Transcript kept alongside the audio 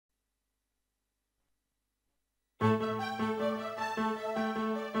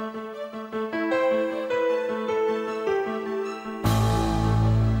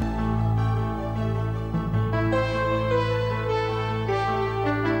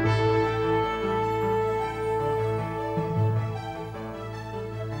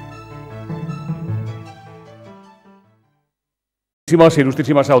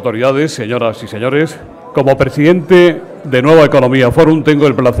Ilustrísimas autoridades, señoras y señores, como presidente de Nueva Economía Foro, tengo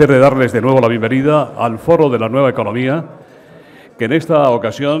el placer de darles de nuevo la bienvenida al Foro de la Nueva Economía, que en esta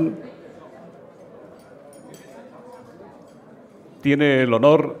ocasión tiene el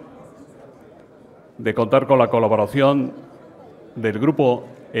honor de contar con la colaboración del Grupo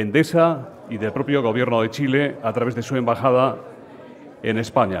Endesa y del propio Gobierno de Chile a través de su embajada en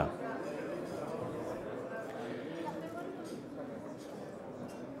España.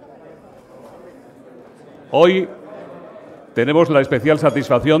 Hoy tenemos la especial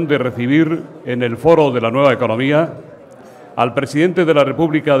satisfacción de recibir en el Foro de la Nueva Economía al Presidente de la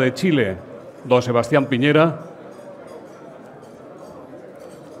República de Chile, don Sebastián Piñera.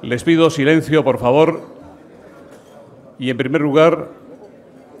 Les pido silencio, por favor, y en primer lugar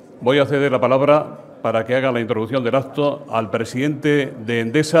voy a ceder la palabra para que haga la introducción del acto al Presidente de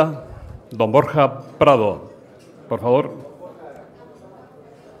Endesa, don Borja Prado. Por favor.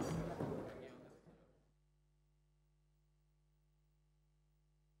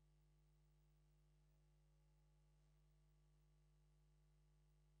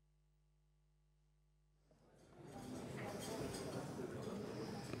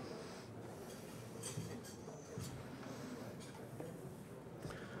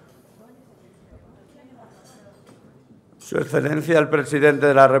 Su Excelencia el Presidente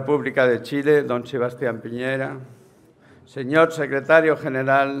de la República de Chile, don Sebastián Piñera, señor Secretario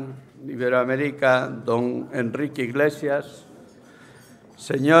General de Iberoamérica, don Enrique Iglesias,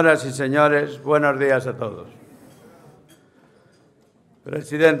 señoras y señores, buenos días a todos.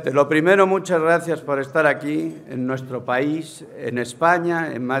 Presidente, lo primero, muchas gracias por estar aquí, en nuestro país, en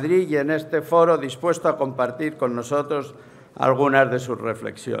España, en Madrid y en este foro, dispuesto a compartir con nosotros algunas de sus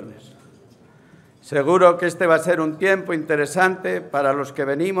reflexiones. Seguro que este va a ser un tiempo interesante para los que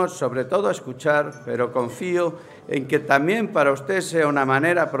venimos, sobre todo a escuchar, pero confío en que también para usted sea una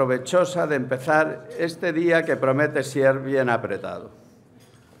manera provechosa de empezar este día que promete ser bien apretado.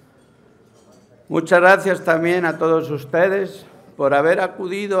 Muchas gracias también a todos ustedes por haber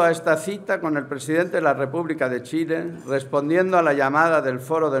acudido a esta cita con el Presidente de la República de Chile, respondiendo a la llamada del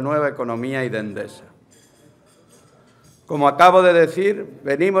Foro de Nueva Economía y de Endesa. Como acabo de decir,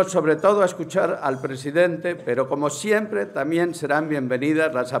 venimos sobre todo a escuchar al presidente, pero como siempre también serán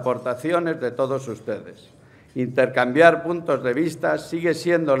bienvenidas las aportaciones de todos ustedes. Intercambiar puntos de vista sigue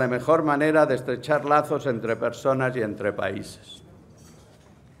siendo la mejor manera de estrechar lazos entre personas y entre países.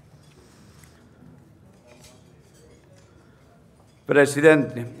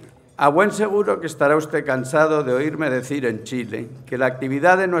 Presidente, a buen seguro que estará usted cansado de oírme decir en Chile que la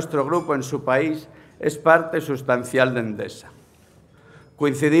actividad de nuestro grupo en su país es parte sustancial de Endesa.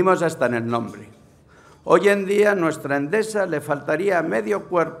 Coincidimos hasta en el nombre. Hoy en día, nuestra Endesa le faltaría medio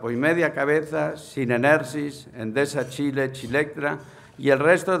cuerpo y media cabeza sin Enersis, Endesa Chile, Chilectra y el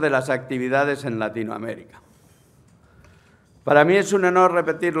resto de las actividades en Latinoamérica. Para mí es un honor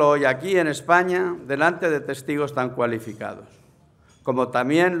repetirlo hoy aquí en España, delante de testigos tan cualificados. Como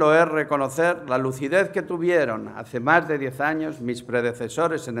también lo es reconocer la lucidez que tuvieron hace más de 10 años mis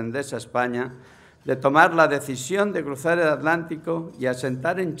predecesores en Endesa España, de tomar la decisión de cruzar el Atlántico y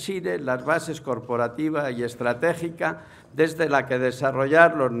asentar en Chile las bases corporativas y estratégicas desde la que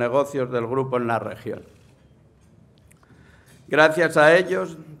desarrollar los negocios del grupo en la región. Gracias a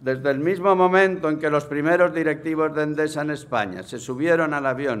ellos, desde el mismo momento en que los primeros directivos de Endesa en España se subieron al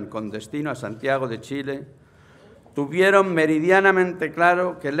avión con destino a Santiago de Chile, tuvieron meridianamente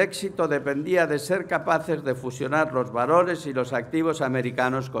claro que el éxito dependía de ser capaces de fusionar los valores y los activos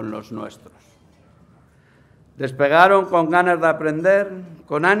americanos con los nuestros. Despegaron con ganas de aprender,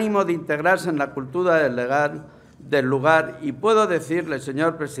 con ánimo de integrarse en la cultura del lugar y puedo decirle,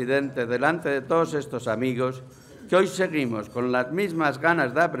 señor presidente, delante de todos estos amigos, que hoy seguimos con las mismas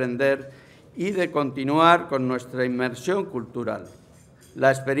ganas de aprender y de continuar con nuestra inmersión cultural. La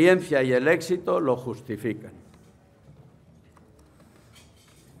experiencia y el éxito lo justifican.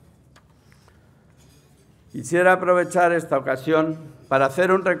 Quisiera aprovechar esta ocasión para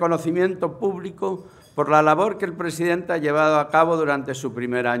hacer un reconocimiento público por la labor que el presidente ha llevado a cabo durante su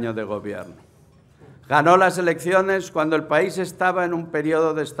primer año de gobierno. Ganó las elecciones cuando el país estaba en un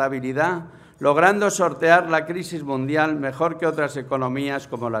periodo de estabilidad, logrando sortear la crisis mundial mejor que otras economías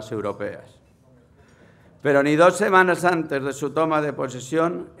como las europeas. Pero ni 2 semanas antes de su toma de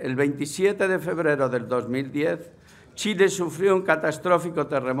posesión, el 27 de febrero del 2010, Chile sufrió un catastrófico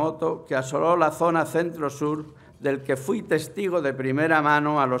terremoto que asoló la zona centro-sur, del que fui testigo de primera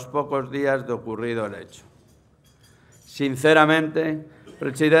mano a los pocos días de ocurrido el hecho. Sinceramente,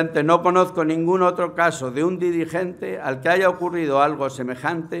 Presidente, no conozco ningún otro caso de un dirigente al que haya ocurrido algo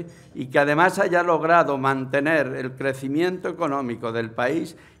semejante y que además haya logrado mantener el crecimiento económico del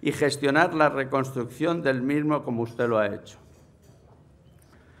país y gestionar la reconstrucción del mismo como usted lo ha hecho.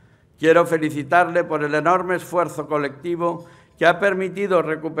 Quiero felicitarle por el enorme esfuerzo colectivo que ha permitido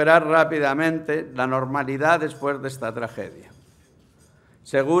recuperar rápidamente la normalidad después de esta tragedia.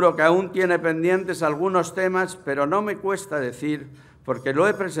 Seguro que aún tiene pendientes algunos temas, pero no me cuesta decir, porque lo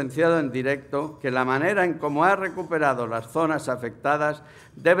he presenciado en directo, que la manera en cómo ha recuperado las zonas afectadas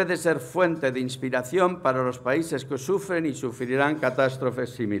debe de ser fuente de inspiración para los países que sufren y sufrirán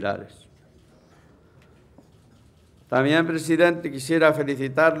catástrofes similares. También, presidente, quisiera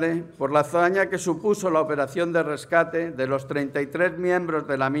felicitarle por la hazaña que supuso la operación de rescate de los 33 miembros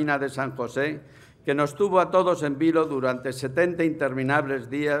de la mina de San José, que nos tuvo a todos en vilo durante 70 interminables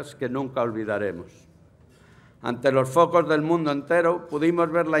días que nunca olvidaremos. Ante los focos del mundo entero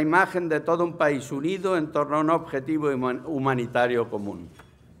pudimos ver la imagen de todo un país unido en torno a un objetivo humanitario común.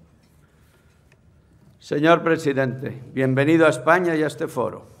 Señor presidente, bienvenido a España y a este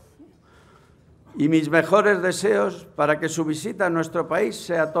foro. Y mis mejores deseos para que su visita a nuestro país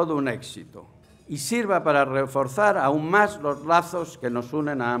sea todo un éxito y sirva para reforzar aún más los lazos que nos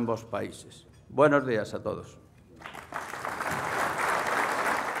unen a ambos países. Buenos días a todos.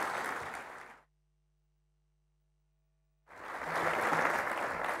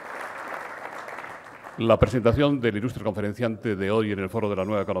 La presentación del ilustre conferenciante de hoy en el Foro de la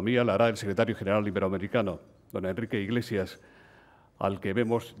Nueva Economía la hará el secretario general iberoamericano, don Enrique Iglesias, al que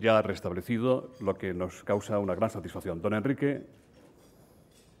vemos ya restablecido, lo que nos causa una gran satisfacción. Don Enrique.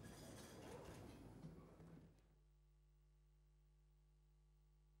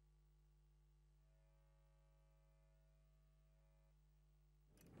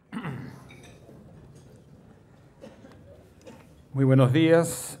 Muy buenos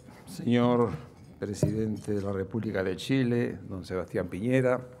días, señor Presidente de la República de Chile, don Sebastián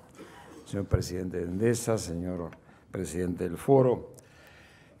Piñera, señor Presidente de Endesa, señor Presidente del Foro,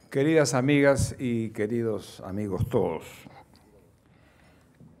 queridas amigas y queridos amigos todos.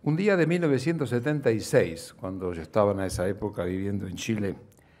 Un día de 1976, cuando yo estaba en esa época viviendo en Chile,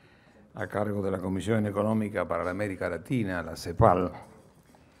 a cargo de la Comisión Económica para la América Latina, la CEPAL,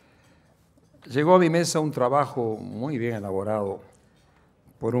 llegó a mi mesa un trabajo muy bien elaborado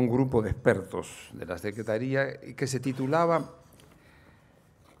por un grupo de expertos de la Secretaría que se titulaba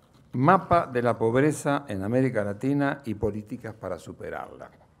Mapa de la pobreza en América Latina y políticas para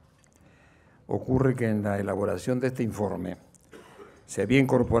superarla. Ocurre que en la elaboración de este informe se había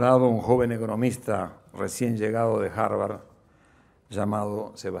incorporado un joven economista recién llegado de Harvard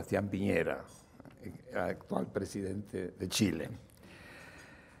llamado Sebastián Piñera, actual presidente de Chile.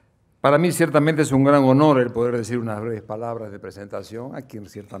 Para mí ciertamente es un gran honor el poder decir unas breves palabras de presentación, a quien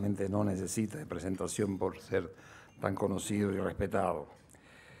ciertamente no necesita de presentación por ser tan conocido y respetado.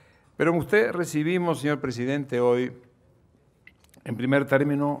 Pero usted recibimos, señor presidente, hoy, en primer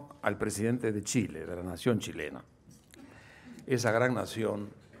término, al presidente de Chile, de la nación chilena. Esa gran nación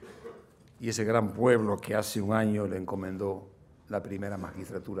y ese gran pueblo que hace un año le encomendó la primera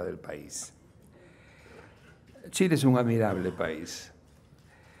magistratura del país. Chile es un admirable país,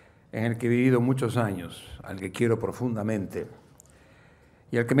 en el que he vivido muchos años, al que quiero profundamente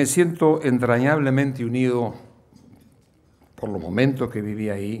y al que me siento entrañablemente unido por los momentos que viví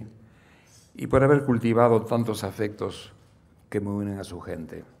ahí y por haber cultivado tantos afectos que me unen a su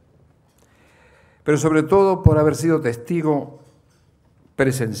gente. Pero sobre todo por haber sido testigo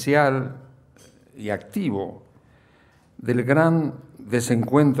presencial y activo del gran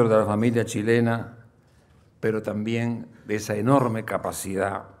desencuentro de la familia chilena, pero también de esa enorme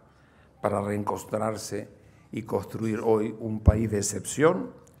capacidad para reencontrarse y construir hoy un país de excepción,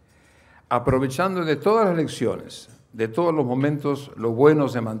 aprovechando de todas las lecciones, de todos los momentos, lo bueno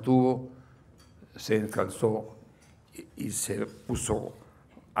se mantuvo, se encalzó y se puso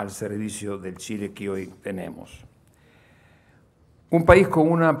al servicio del Chile que hoy tenemos. Un país con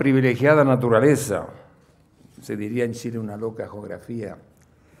una privilegiada naturaleza, se diría en Chile una loca geografía,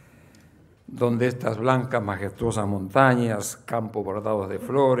 donde estas blancas majestuosas montañas, campos bordados de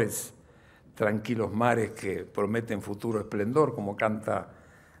flores, tranquilos mares que prometen futuro esplendor, como canta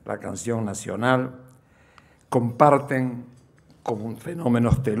la canción nacional, comparten con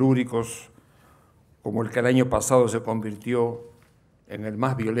fenómenos telúricos como el que el año pasado se convirtió en el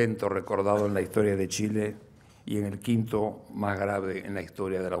más violento recordado en la historia de Chile y en el quinto más grave en la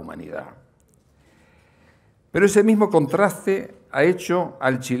historia de la humanidad. Pero ese mismo contraste ha hecho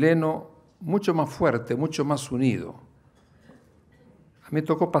al chileno mucho más fuerte, mucho más unido. A mí me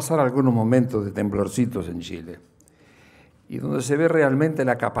tocó pasar algunos momentos de temblorcitos en Chile y donde se ve realmente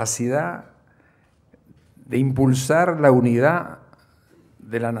la capacidad de impulsar la unidad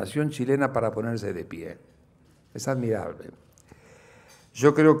de la nación chilena para ponerse de pie. Es admirable.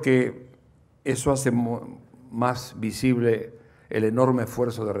 Yo creo que eso hace más visible el enorme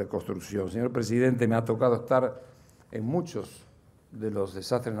esfuerzo de reconstrucción. Señor Presidente, me ha tocado estar en muchos de los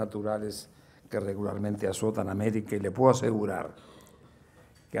desastres naturales que regularmente azotan América y le puedo asegurar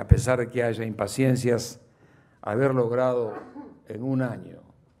que a pesar de que haya impaciencias, haber logrado en un año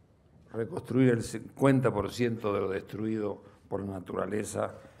reconstruir el 50% de lo destruido por la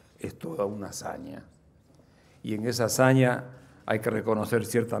naturaleza es toda una hazaña. Y en esa hazaña hay que reconocer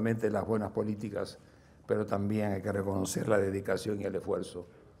ciertamente las buenas políticas, pero también hay que reconocer la dedicación y el esfuerzo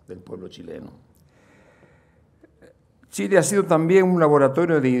del pueblo chileno. Chile ha sido también un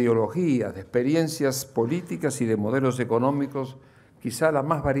laboratorio de ideologías, de experiencias políticas y de modelos económicos, quizá la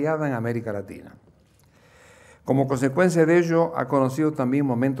más variada en América Latina. Como consecuencia de ello, ha conocido también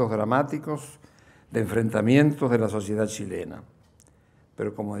momentos dramáticos de enfrentamientos de la sociedad chilena.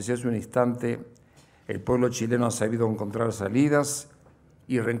 Pero como decía hace un instante, el pueblo chileno ha sabido encontrar salidas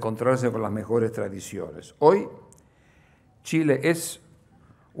y reencontrarse con las mejores tradiciones. Hoy, Chile es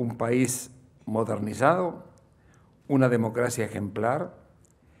un país modernizado, una democracia ejemplar,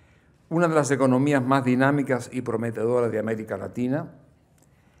 una de las economías más dinámicas y prometedoras de América Latina,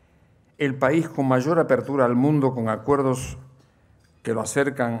 el país con mayor apertura al mundo con acuerdos que lo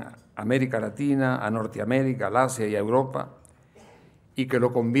acercan a América Latina, a Norteamérica, al Asia y a Europa, y que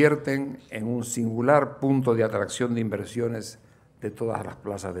lo convierten en un singular punto de atracción de inversiones de todas las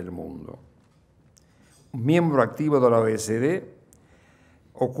plazas del mundo. Un miembro activo de la OECD,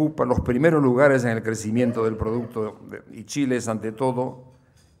 ocupa los primeros lugares en el crecimiento del producto y Chile es ante todo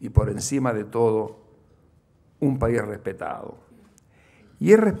y por encima de todo un país respetado.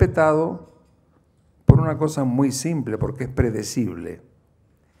 Y es respetado por una cosa muy simple, porque es predecible.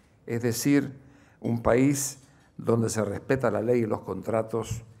 Es decir, un país donde se respeta la ley y los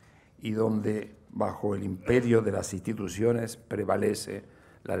contratos y donde bajo el imperio de las instituciones prevalece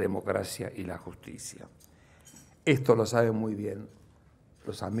la democracia y la justicia. Esto lo saben muy bien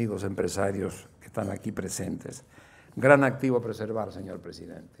los amigos empresarios que están aquí presentes. Gran activo a preservar, señor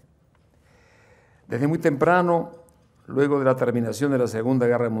Presidente. Desde muy temprano, luego de la terminación de la Segunda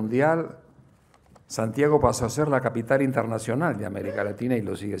Guerra Mundial, Santiago pasó a ser la capital internacional de América Latina y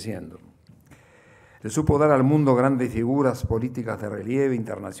lo sigue siendo. Le supo dar al mundo grandes figuras políticas de relieve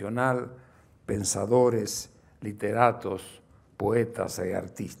internacional, pensadores, literatos, poetas y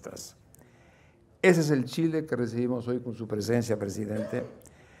artistas. Ese es el Chile que recibimos hoy con su presencia, Presidente,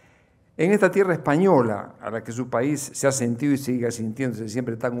 en esta tierra española a la que su país se ha sentido y sigue sintiéndose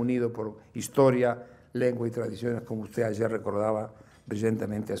siempre tan unido por historia, lengua y tradiciones, como usted ayer recordaba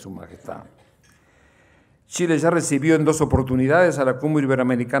brillantemente a su majestad. Chile ya recibió en 2 oportunidades a la Cumbre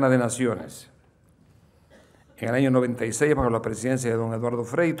Iberoamericana de Naciones. En el año 96, bajo la presidencia de don Eduardo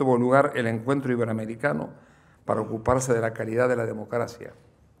Frei, tuvo lugar el encuentro iberoamericano para ocuparse de la calidad de la democracia.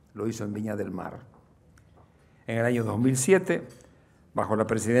 Lo hizo en Viña del Mar. En el año 2007, bajo la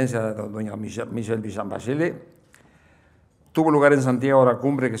presidencia de doña Michelle Bachelet, tuvo lugar en Santiago la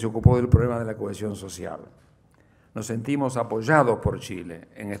cumbre que se ocupó del problema de la cohesión social. Nos sentimos apoyados por Chile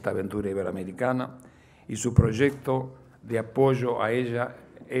en esta aventura iberoamericana y su proyecto de apoyo a ella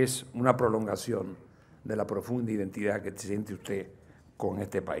es una prolongación de la profunda identidad que siente usted con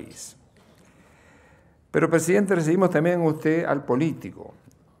este país. Pero, Presidente, recibimos también en usted al político,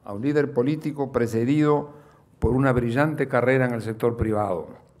 a un líder político precedido por una brillante carrera en el sector privado.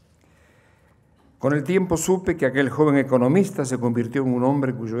 Con el tiempo supe que aquel joven economista se convirtió en un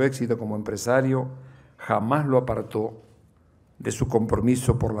hombre cuyo éxito como empresario jamás lo apartó de su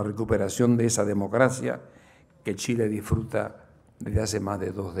compromiso por la recuperación de esa democracia que Chile disfruta desde hace más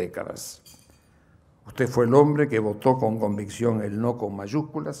de 2 décadas. Usted fue el hombre que votó con convicción el no con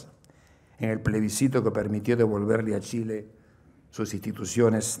mayúsculas en el plebiscito que permitió devolverle a Chile sus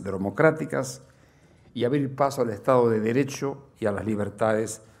instituciones democráticas y abrir paso al Estado de Derecho y a las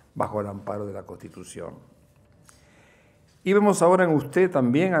libertades bajo el amparo de la Constitución. Y vemos ahora en usted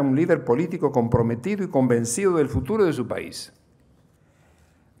también a un líder político comprometido y convencido del futuro de su país,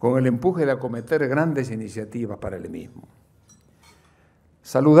 con el empuje de acometer grandes iniciativas para él mismo.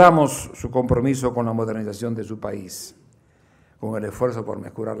 Saludamos su compromiso con la modernización de su país, con el esfuerzo por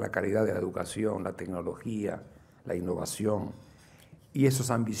mejorar la calidad de la educación, la tecnología, la innovación y esos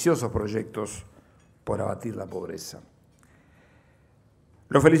ambiciosos proyectos por abatir la pobreza.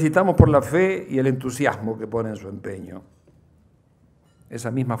 Lo felicitamos por la fe y el entusiasmo que pone en su empeño. Esa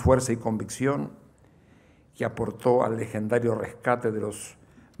misma fuerza y convicción que aportó al legendario rescate de los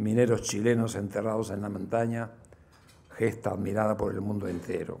mineros chilenos enterrados en la montaña gesta admirada por el mundo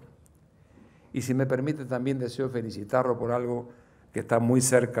entero. Y si me permite, también deseo felicitarlo por algo que está muy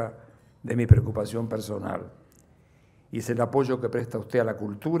cerca de mi preocupación personal, y es el apoyo que presta usted a la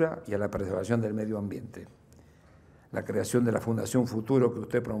cultura y a la preservación del medio ambiente. La creación de la Fundación Futuro que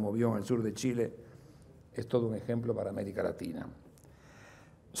usted promovió en el sur de Chile es todo un ejemplo para América Latina.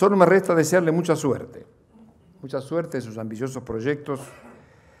 Solo me resta desearle mucha suerte en sus ambiciosos proyectos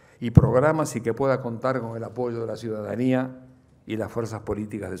y programas, y que pueda contar con el apoyo de la ciudadanía y las fuerzas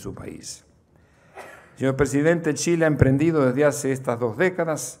políticas de su país. Señor Presidente, Chile ha emprendido desde hace estas 2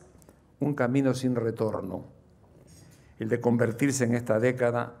 décadas un camino sin retorno, el de convertirse en esta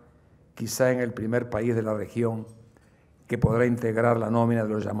década quizá en el primer país de la región que podrá integrar la nómina de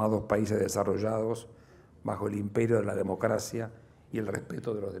los llamados países desarrollados bajo el imperio de la democracia y el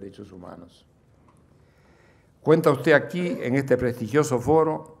respeto de los derechos humanos. Cuenta usted aquí, en este prestigioso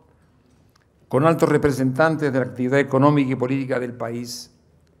foro, con altos representantes de la actividad económica y política del país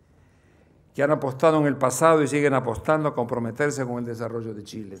que han apostado en el pasado y siguen apostando a comprometerse con el desarrollo de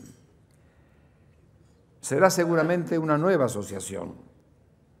Chile. Será seguramente una nueva asociación,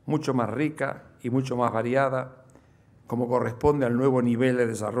 mucho más rica y mucho más variada, como corresponde al nuevo nivel de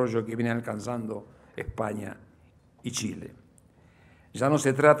desarrollo que vienen alcanzando España y Chile. Ya no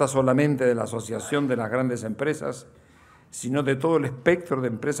se trata solamente de la asociación de las grandes empresas, sino de todo el espectro de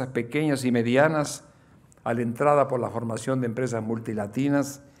empresas pequeñas y medianas, a la entrada por la formación de empresas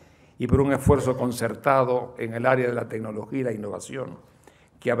multilatinas y por un esfuerzo concertado en el área de la tecnología y la innovación,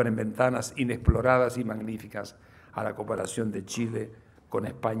 que abren ventanas inexploradas y magníficas a la cooperación de Chile con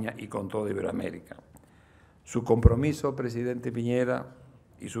España y con toda Iberoamérica. Su compromiso, presidente Piñera,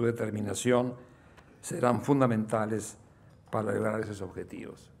 y su determinación serán fundamentales para lograr esos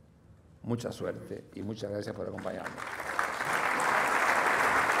objetivos. Mucha suerte y muchas gracias por acompañarnos.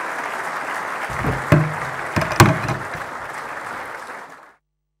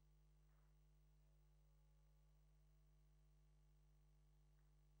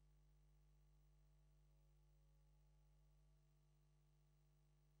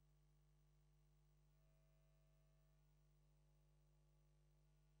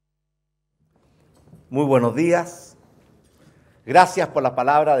 Muy buenos días. Gracias por la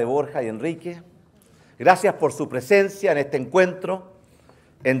palabra de Borja y Enrique. Gracias por su presencia en este encuentro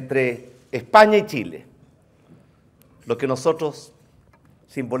entre España y Chile. Lo que nosotros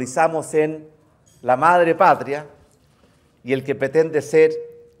simbolizamos en la madre patria y el que pretende ser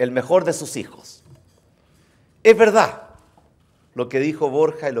el mejor de sus hijos. Es verdad lo que dijo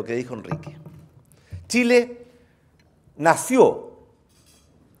Borja y lo que dijo Enrique. Chile nació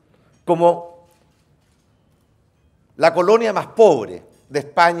como la colonia más pobre de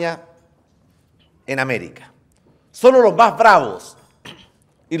España en América. Solo los más bravos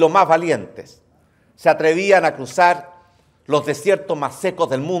y los más valientes se atrevían a cruzar los desiertos más secos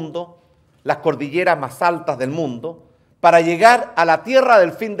del mundo, las cordilleras más altas del mundo, para llegar a la tierra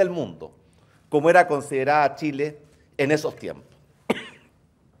del fin del mundo, como era considerada Chile en esos tiempos.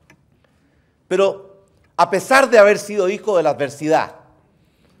 Pero a pesar de haber sido hijo de la adversidad,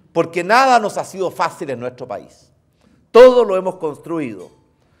 porque nada nos ha sido fácil en nuestro país, todo lo hemos construido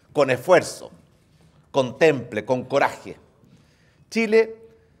con esfuerzo, con temple, con coraje. Chile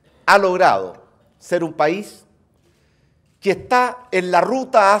ha logrado ser un país que está en la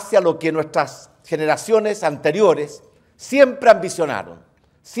ruta hacia lo que nuestras generaciones anteriores siempre ambicionaron,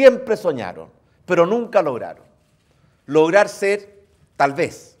 siempre soñaron, pero nunca lograron. Lograr ser, tal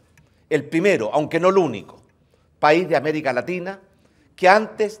vez, el primero, aunque no el único, país de América Latina que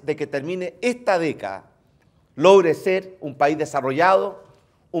antes de que termine esta década logre ser un país desarrollado,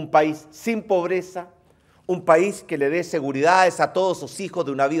 un país sin pobreza, un país que le dé seguridades a todos sus hijos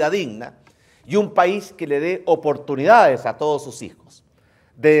de una vida digna y un país que le dé oportunidades a todos sus hijos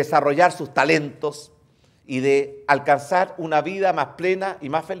de desarrollar sus talentos y de alcanzar una vida más plena y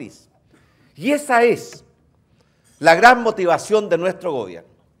más feliz. Y esa es la gran motivación de nuestro gobierno,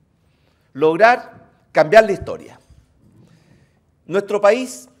 lograr cambiar la historia. Nuestro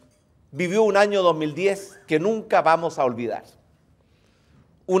país vivió un año 2010 que nunca vamos a olvidar.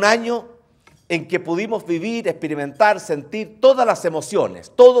 Un año en que pudimos vivir, experimentar, sentir todas las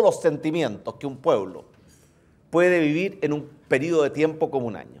emociones, todos los sentimientos que un pueblo puede vivir en un periodo de tiempo como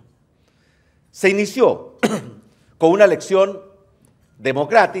un año. Se inició con una elección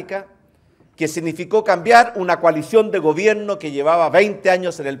democrática que significó cambiar una coalición de gobierno que llevaba 20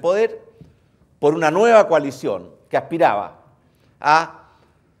 años en el poder por una nueva coalición que aspiraba a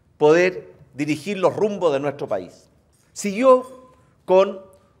poder dirigir los rumbos de nuestro país. Siguió con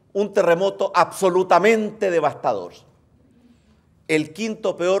un terremoto absolutamente devastador el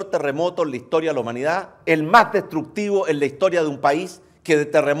quinto peor terremoto en la historia de la humanidad, el más destructivo en la historia de un país que de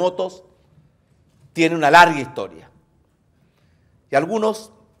terremotos tiene una larga historia. Y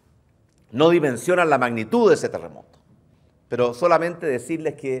algunos no dimensionan la magnitud de ese terremoto, pero solamente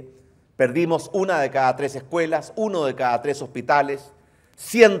decirles que perdimos 1 de cada 3 escuelas, 1 de cada 3 hospitales,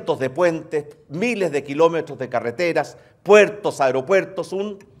 cientos de puentes, miles de kilómetros de carreteras, puertos, aeropuertos,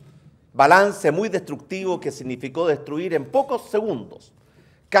 un balance muy destructivo que significó destruir en pocos segundos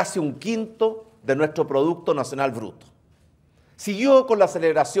casi 1/5 de nuestro Producto Nacional Bruto. Siguió con la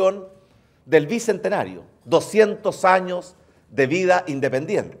celebración del Bicentenario, 200 años de vida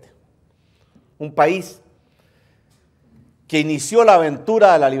independiente. Un país que inició la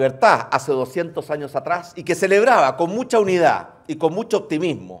aventura de la libertad hace 200 años atrás y que celebraba con mucha unidad y con mucho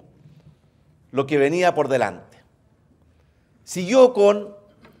optimismo lo que venía por delante. Siguió con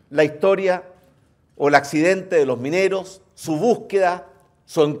la historia o el accidente de los mineros, su búsqueda,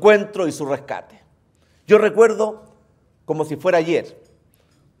 su encuentro y su rescate. Yo recuerdo como si fuera ayer,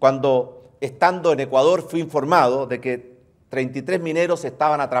 cuando estando en Ecuador fui informado de que 33 mineros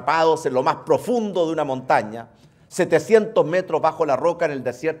estaban atrapados en lo más profundo de una montaña, 700 metros bajo la roca en el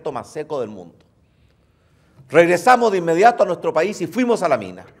desierto más seco del mundo. Regresamos de inmediato a nuestro país y fuimos a la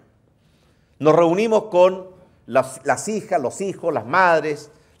mina. Nos reunimos con las hijas, los hijos, las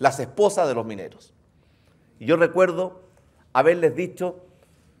madres, las esposas de los mineros. Y yo recuerdo haberles dicho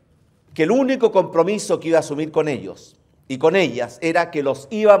que el único compromiso que iba a asumir con ellos y con ellas era que los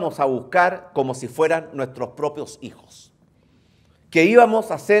íbamos a buscar como si fueran nuestros propios hijos, que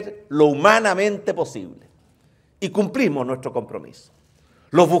íbamos a hacer lo humanamente posible. Y cumplimos nuestro compromiso.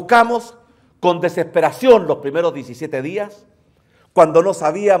 Los buscamos con desesperación los primeros 17 días, cuando no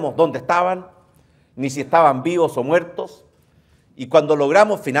sabíamos dónde estaban, ni si estaban vivos o muertos, y cuando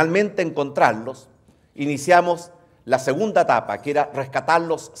logramos finalmente encontrarlos, iniciamos la segunda etapa, que era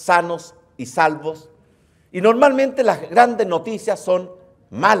rescatarlos sanos y salvos. Y normalmente las grandes noticias son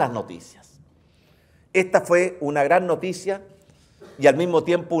malas noticias. Esta fue una gran noticia y al mismo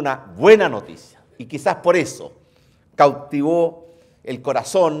tiempo una buena noticia. Y quizás por eso cautivó el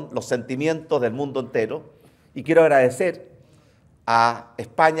corazón, los sentimientos del mundo entero. Y quiero agradecer a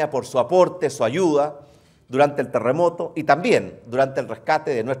España por su aporte, su ayuda durante el terremoto y también durante el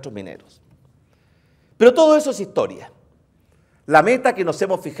rescate de nuestros mineros. Pero todo eso es historia. La meta que nos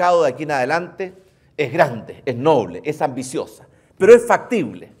hemos fijado de aquí en adelante es grande, es noble, es ambiciosa, pero es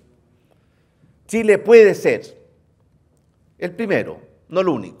factible. Chile puede ser el primero, no el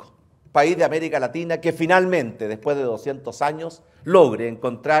único, país de América Latina que finalmente, después de 200 años, logre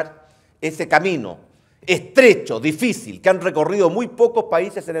encontrar ese camino estrecho, difícil, que han recorrido muy pocos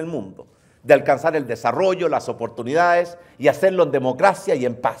países en el mundo, de alcanzar el desarrollo, las oportunidades y hacerlo en democracia y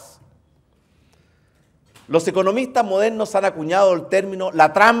en paz. Los economistas modernos han acuñado el término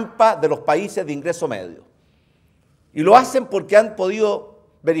la trampa de los países de ingreso medio. Y lo hacen porque han podido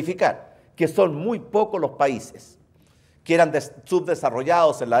verificar que son muy pocos los países que eran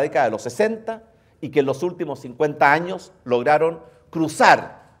subdesarrollados en la década de los 60 y que en los últimos 50 años lograron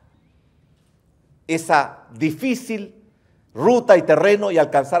cruzar esa difícil ruta y terreno y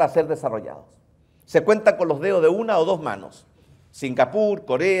alcanzar a ser desarrollados. Se cuentan con los dedos de 1 o 2 manos. Singapur,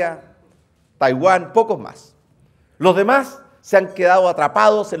 Corea, Taiwán, pocos más. Los demás se han quedado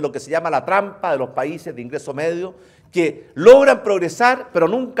atrapados en lo que se llama la trampa de los países de ingreso medio, que logran progresar, pero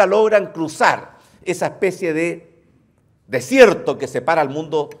nunca logran cruzar esa especie de desierto que separa al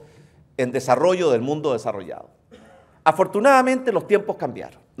mundo en desarrollo del mundo desarrollado. Afortunadamente los tiempos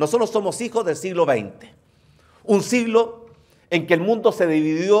cambiaron. Nosotros somos hijos del siglo XX, un siglo en que el mundo se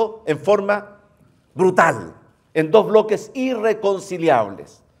dividió en forma brutal, en 2 bloques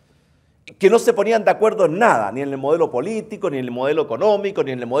irreconciliables, que no se ponían de acuerdo en nada, ni en el modelo político, ni en el modelo económico,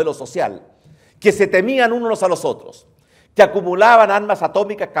 ni en el modelo social, que se temían unos a los otros, que acumulaban armas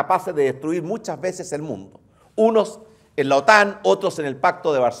atómicas capaces de destruir muchas veces el mundo, unos en la OTAN, otros en el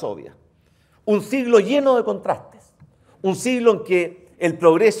Pacto de Varsovia. Un siglo lleno de contrastes, un siglo en que el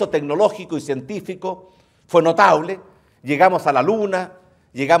progreso tecnológico y científico fue notable, llegamos a la Luna,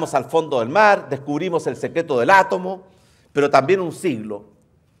 llegamos al fondo del mar, descubrimos el secreto del átomo, pero también un siglo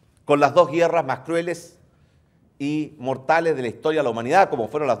con las 2 guerras más crueles y mortales de la historia de la humanidad, como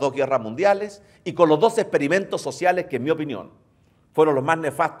fueron las 2 guerras mundiales, y con los 2 experimentos sociales que, en mi opinión, fueron los más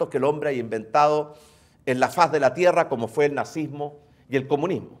nefastos que el hombre haya inventado en la faz de la tierra, como fue el nazismo y el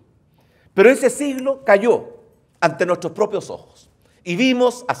comunismo. Pero ese siglo cayó ante nuestros propios ojos y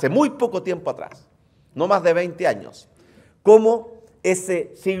vimos hace muy poco tiempo atrás, no más de 20 años, cómo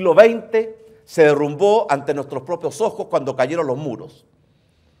ese siglo XX se derrumbó ante nuestros propios ojos cuando cayeron los muros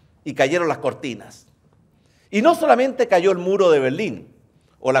y cayeron las cortinas Y no solamente cayó el muro de Berlín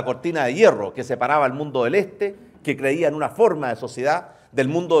o la cortina de hierro que separaba el mundo del este, que creía en una forma de sociedad, del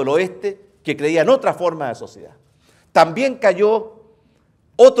mundo del oeste, que creía en otra forma de sociedad. También cayó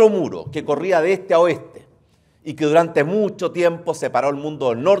otro muro que corría de este a oeste y que durante mucho tiempo separó el mundo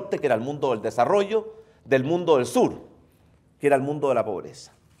del norte, que era el mundo del desarrollo, del mundo del sur, que era el mundo de la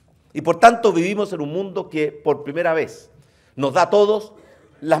pobreza. Y por tanto vivimos en un mundo que por primera vez nos da a todos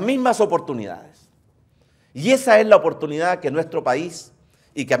las mismas oportunidades. Y esa es la oportunidad que nuestro país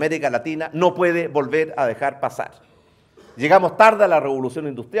y que América Latina no puede volver a dejar pasar. Llegamos tarde a la revolución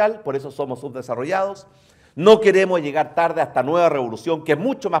industrial, por eso somos subdesarrollados. No queremos llegar tarde a esta nueva revolución que es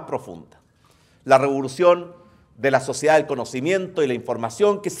mucho más profunda. La revolución de la sociedad del conocimiento y la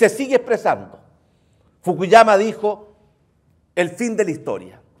información que se sigue expresando. Fukuyama dijo el fin de la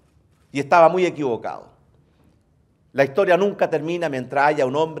historia y estaba muy equivocado. La historia nunca termina mientras haya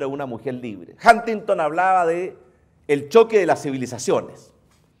un hombre o una mujer libre. Huntington hablaba de el choque de las civilizaciones.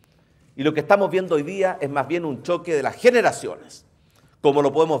 Y lo que estamos viendo hoy día es más bien un choque de las generaciones, como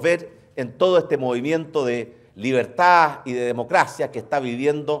lo podemos ver en todo este movimiento de libertad y de democracia que está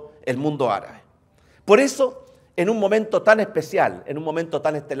viviendo el mundo árabe. Por eso, en un momento tan especial, en un momento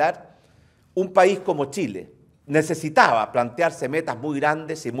tan estelar, un país como Chile necesitaba plantearse metas muy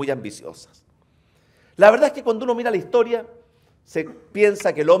grandes y muy ambiciosas. La verdad es que cuando uno mira la historia, se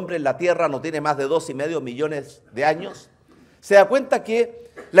piensa que el hombre en la Tierra no tiene más de 2,5 millones de años, se da cuenta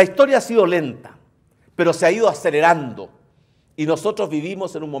que la historia ha sido lenta, pero se ha ido acelerando y nosotros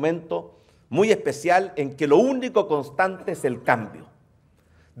vivimos en un momento muy especial en que lo único constante es el cambio.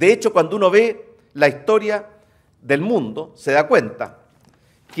 De hecho, cuando uno ve la historia del mundo, se da cuenta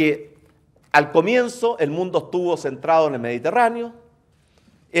que al comienzo el mundo estuvo centrado en el Mediterráneo,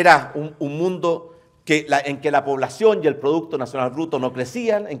 era un mundo en que la población y el Producto Nacional Bruto no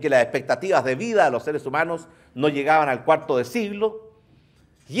crecían, en que las expectativas de vida de los seres humanos no llegaban al cuarto de siglo,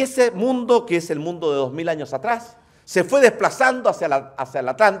 y ese mundo, que es el mundo de 2000 años atrás, se fue desplazando hacia el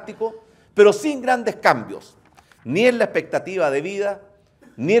Atlántico, pero sin grandes cambios, ni en la expectativa de vida,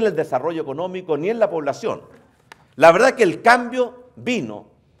 ni en el desarrollo económico, ni en la población. La verdad que el cambio vino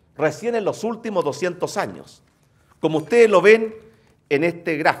recién en los últimos 200 años. Como ustedes lo ven en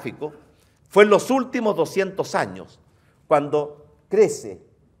este gráfico, fue en los últimos 200 años cuando crece,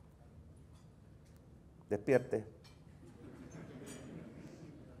 despierte,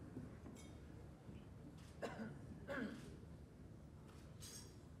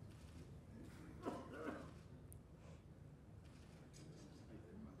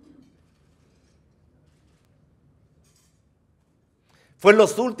 fue en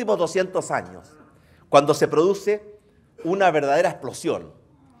los últimos 200 años cuando se produce una verdadera explosión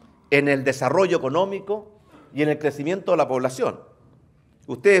en el desarrollo económico y en el crecimiento de la población.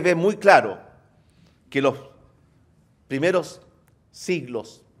 Ustedes ven muy claro que los primeros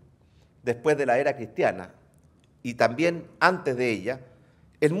siglos después de la era cristiana y también antes de ella,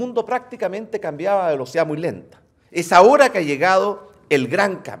 el mundo prácticamente cambiaba a velocidad muy lenta. Es ahora que ha llegado el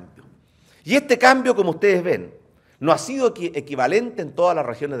gran cambio. Y este cambio, como ustedes ven, no ha sido equivalente en todas las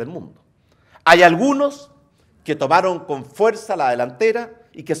regiones del mundo. Hay algunos que tomaron con fuerza la delantera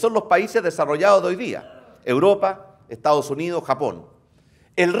y que son los países desarrollados de hoy día, Europa, Estados Unidos, Japón.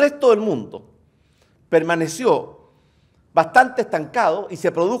 El resto del mundo permaneció bastante estancado y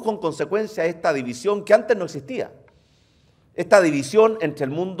se produjo en consecuencia esta división que antes no existía. Esta división entre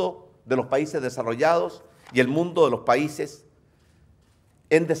el mundo de los países desarrollados y el mundo de los países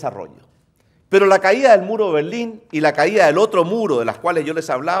en desarrollo. Pero la caída del muro de Berlín y la caída del otro muro de las cuales yo les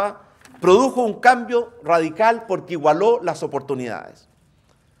hablaba produjo un cambio radical porque igualó las oportunidades.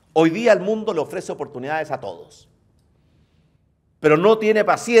 Hoy día el mundo le ofrece oportunidades a todos, pero no tiene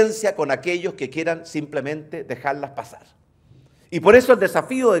paciencia con aquellos que quieran simplemente dejarlas pasar. Y por eso el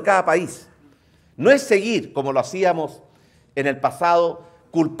desafío de cada país no es seguir, como lo hacíamos en el pasado,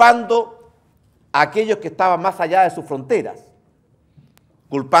 culpando a aquellos que estaban más allá de sus fronteras,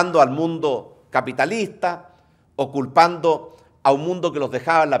 culpando al mundo capitalista o culpando a un mundo que los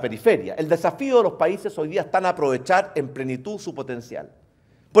dejaba en la periferia. El desafío de los países hoy día está en aprovechar en plenitud su potencial.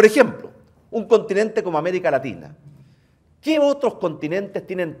 Por ejemplo, un continente como América Latina. ¿Qué otros continentes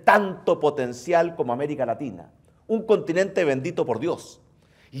tienen tanto potencial como América Latina? Un continente bendito por Dios,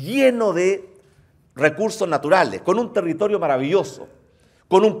 lleno de recursos naturales, con un territorio maravilloso,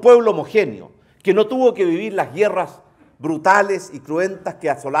 con un pueblo homogéneo, que no tuvo que vivir las guerras brutales y cruentas que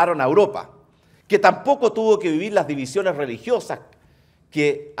asolaron a Europa, que tampoco tuvo que vivir las divisiones religiosas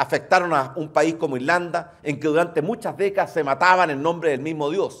que afectaron a un país como Irlanda, en que durante muchas décadas se mataban en nombre del mismo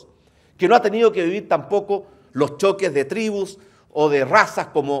Dios, que no ha tenido que vivir tampoco los choques de tribus o de razas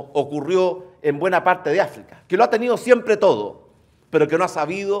como ocurrió en buena parte de África, que lo ha tenido siempre todo, pero que no ha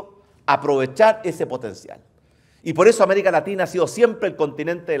sabido aprovechar ese potencial. Y por eso América Latina ha sido siempre el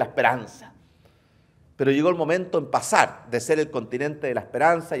continente de la esperanza. Pero llegó el momento en pasar de ser el continente de la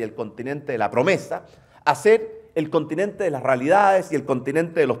esperanza y el continente de la promesa a ser el continente de las realidades y el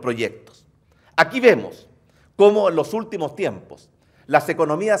continente de los proyectos. Aquí vemos cómo en los últimos tiempos las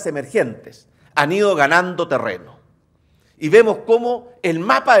economías emergentes han ido ganando terreno. Y vemos cómo el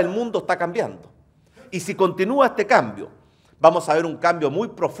mapa del mundo está cambiando. Y si continúa este cambio, vamos a ver un cambio muy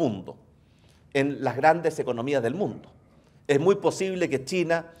profundo en las grandes economías del mundo. Es muy posible que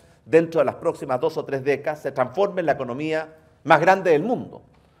China, dentro de las próximas 2 o 3 décadas, se transforme en la economía más grande del mundo,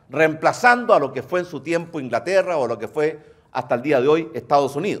 reemplazando a lo que fue en su tiempo Inglaterra o lo que fue hasta el día de hoy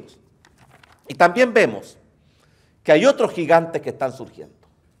Estados Unidos. Y también vemos que hay otros gigantes que están surgiendo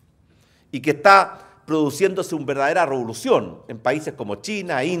y que está produciéndose una verdadera revolución en países como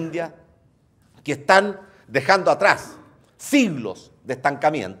China, India, que están dejando atrás siglos de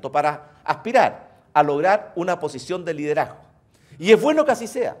estancamiento para aspirar a lograr una posición de liderazgo. Y es bueno que así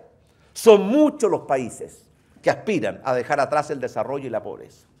sea. Son muchos los países que aspiran a dejar atrás el desarrollo y la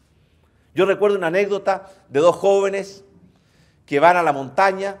pobreza. Yo recuerdo una anécdota de 2 jóvenes que van a la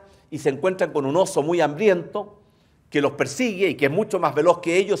montaña y se encuentran con un oso muy hambriento que los persigue y que es mucho más veloz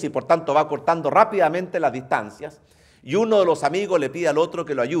que ellos y por tanto va cortando rápidamente las distancias, y uno de los amigos le pide al otro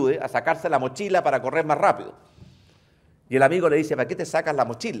que lo ayude a sacarse la mochila para correr más rápido. Y el amigo le dice: ¿para qué te sacas la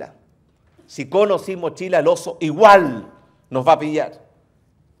mochila? Si con o sin mochila el oso igual nos va a pillar.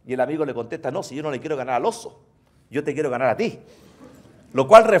 Y el amigo le contesta: no, si yo no le quiero ganar al oso, yo te quiero ganar a ti. Lo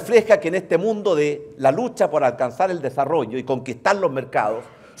cual refleja que en este mundo de la lucha por alcanzar el desarrollo y conquistar los mercados,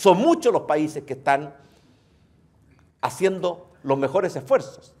 son muchos los países que están haciendo los mejores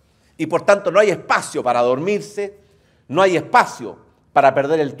esfuerzos. Y por tanto no hay espacio para dormirse, no hay espacio para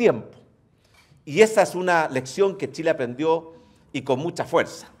perder el tiempo. Y esa es una lección que Chile aprendió y con mucha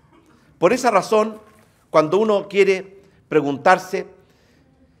fuerza. Por esa razón, cuando uno quiere preguntarse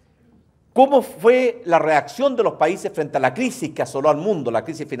cómo fue la reacción de los países frente a la crisis que asoló al mundo, la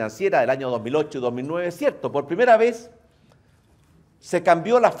crisis financiera del año 2008 y 2009, es cierto, por primera vez se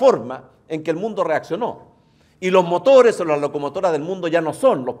cambió la forma en que el mundo reaccionó. Y los motores o las locomotoras del mundo ya no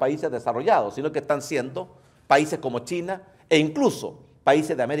son los países desarrollados, sino que están siendo países como China e incluso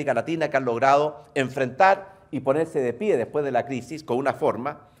países de América Latina que han logrado enfrentar y ponerse de pie después de la crisis con una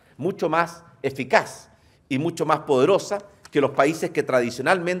forma mucho más eficaz y mucho más poderosa que los países que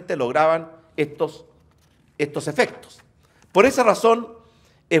tradicionalmente lograban estos efectos. Por esa razón,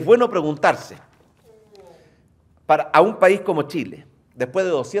 es bueno preguntarse, a un país como Chile, después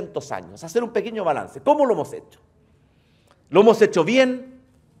de 200 años, hacer un pequeño balance. ¿Cómo lo hemos hecho? ¿Lo hemos hecho bien?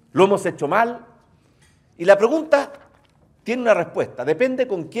 ¿Lo hemos hecho mal? Y la pregunta tiene una respuesta, depende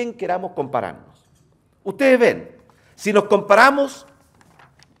con quién queramos compararnos. Ustedes ven, si nos comparamos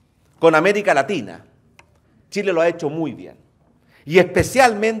con América Latina, Chile lo ha hecho muy bien. Y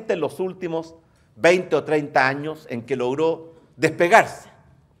especialmente en los últimos 20 o 30 años en que logró despegarse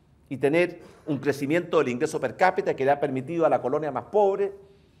y tener un crecimiento del ingreso per cápita que le ha permitido a la colonia más pobre,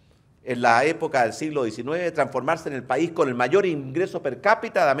 en la época del siglo XIX, transformarse en el país con el mayor ingreso per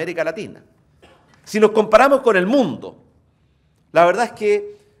cápita de América Latina. Si nos comparamos con el mundo, la verdad es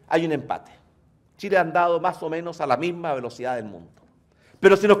que hay un empate. Chile ha andado más o menos a la misma velocidad del mundo.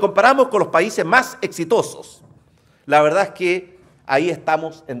 Pero si nos comparamos con los países más exitosos, la verdad es que ahí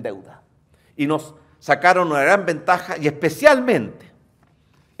estamos en deuda. Y nos sacaron una gran ventaja, y especialmente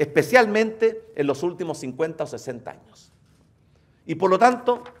en los últimos 50 o 60 años. Y por lo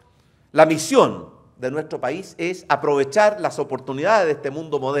tanto, la misión de nuestro país es aprovechar las oportunidades de este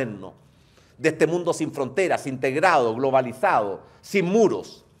mundo moderno, de este mundo sin fronteras, integrado, globalizado, sin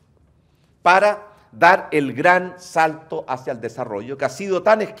muros, para dar el gran salto hacia el desarrollo que ha sido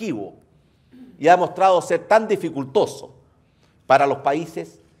tan esquivo y ha mostrado ser tan dificultoso para los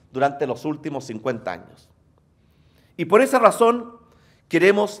países durante los últimos 50 años. Y por esa razón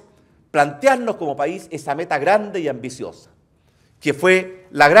queremos plantearnos como país esa meta grande y ambiciosa, que fue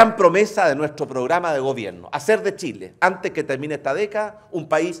la gran promesa de nuestro programa de gobierno, hacer de Chile, antes que termine esta década, un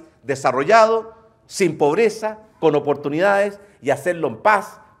país desarrollado, sin pobreza, con oportunidades, y hacerlo en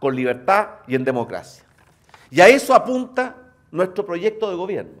paz, con libertad y en democracia. Y a eso apunta nuestro proyecto de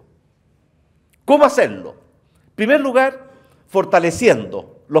gobierno. ¿Cómo hacerlo? En primer lugar,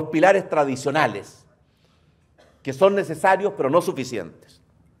 fortaleciendo los pilares tradicionales, que son necesarios pero no suficientes.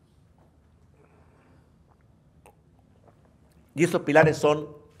 Y esos pilares son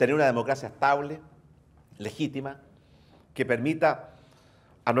tener una democracia estable, legítima, que permita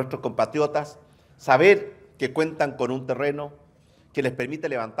a nuestros compatriotas saber que cuentan con un terreno que les permite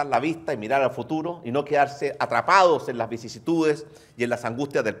levantar la vista y mirar al futuro y no quedarse atrapados en las vicisitudes y en las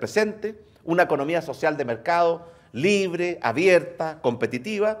angustias del presente, una economía social de mercado libre, abierta,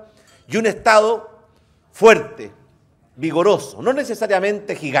 competitiva, y un Estado fuerte, vigoroso, no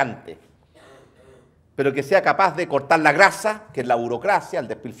necesariamente gigante, pero que sea capaz de cortar la grasa, que es la burocracia, el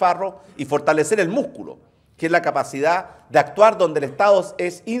despilfarro, y fortalecer el músculo, que es la capacidad de actuar donde el Estado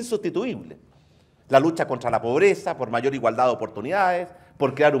es insustituible. La lucha contra la pobreza, por mayor igualdad de oportunidades,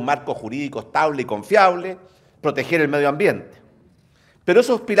 por crear un marco jurídico estable y confiable, proteger el medio ambiente. Pero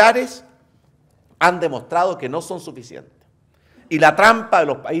esos pilares han demostrado que no son suficientes. Y la trampa de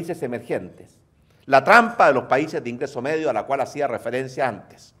los países emergentes, la trampa de los países de ingreso medio a la cual hacía referencia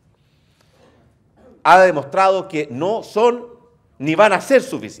antes, ha demostrado que no son ni van a ser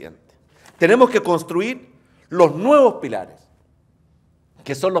suficientes. Tenemos que construir los nuevos pilares,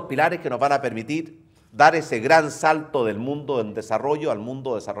 que son los pilares que nos van a permitir dar ese gran salto del mundo en desarrollo al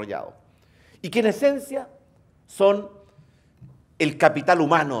mundo desarrollado. Y que en esencia son el capital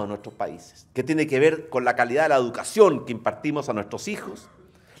humano de nuestros países, que tiene que ver con la calidad de la educación que impartimos a nuestros hijos,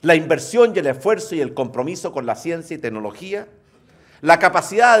 la inversión y el esfuerzo y el compromiso con la ciencia y tecnología, la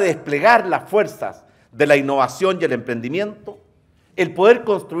capacidad de desplegar las fuerzas de la innovación y el emprendimiento, el poder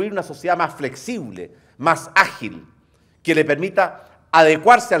construir una sociedad más flexible, más ágil, que le permita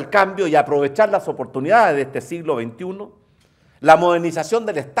adecuarse al cambio y aprovechar las oportunidades de este siglo XXI, la modernización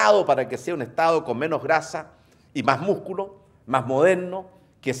del Estado para que sea un Estado con menos grasa y más músculo, más moderno,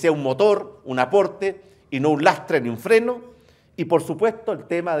 que sea un motor, un aporte y no un lastre ni un freno, y por supuesto el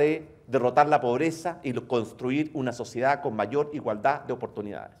tema de derrotar la pobreza y construir una sociedad con mayor igualdad de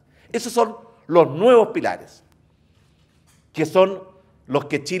oportunidades. Esos son los nuevos pilares, que son los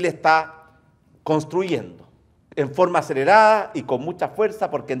que Chile está construyendo en forma acelerada y con mucha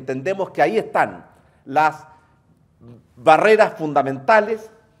fuerza, porque entendemos que ahí están las barreras fundamentales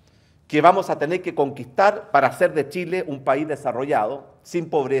que vamos a tener que conquistar para hacer de Chile un país desarrollado, sin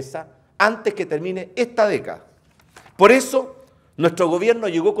pobreza, antes que termine esta década. Por eso, nuestro gobierno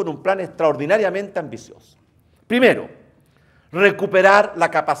llegó con un plan extraordinariamente ambicioso. Primero, recuperar la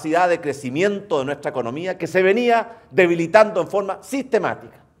capacidad de crecimiento de nuestra economía que se venía debilitando en forma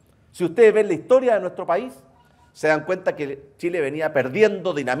sistemática. Si ustedes ven la historia de nuestro país, se dan cuenta que Chile venía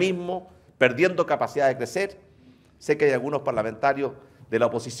perdiendo dinamismo, perdiendo capacidad de crecer. Sé que hay algunos parlamentarios de la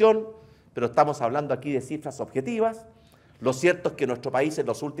oposición, pero estamos hablando aquí de cifras objetivas. Lo cierto es que nuestro país en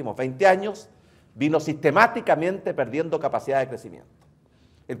los últimos 20 años vino sistemáticamente perdiendo capacidad de crecimiento.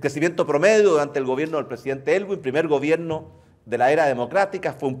 El crecimiento promedio durante el gobierno del presidente Elwin, primer gobierno de la era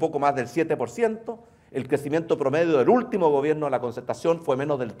democrática, fue un poco más del 7%. El crecimiento promedio del último gobierno de la Concertación fue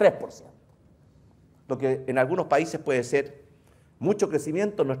menos del 3%. Lo que en algunos países puede ser mucho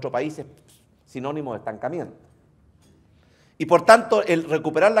crecimiento, en nuestro país es sinónimo de estancamiento. Y por tanto, el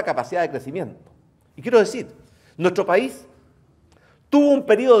recuperar la capacidad de crecimiento. Y quiero decir, nuestro país tuvo un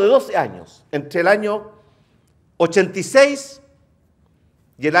periodo de 12 años, entre el año 86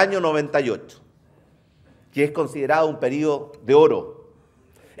 y el año 98, que es considerado un periodo de oro,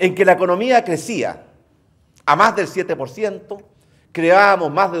 en que la economía crecía a más del 7%,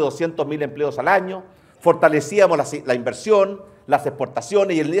 creábamos más de 200.000 empleos al año, fortalecíamos la inversión, las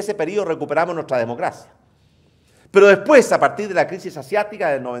exportaciones, y en ese periodo recuperamos nuestra democracia. Pero después, a partir de la crisis asiática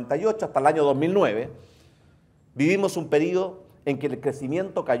del 98 hasta el año 2009, vivimos un periodo en que el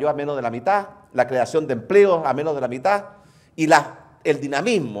crecimiento cayó a menos de la mitad, la creación de empleos a menos de la mitad, y el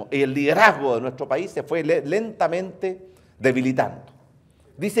dinamismo y el liderazgo de nuestro país se fue lentamente debilitando.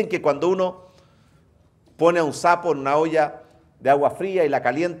 Dicen que cuando uno pone a un sapo en una olla de agua fría y la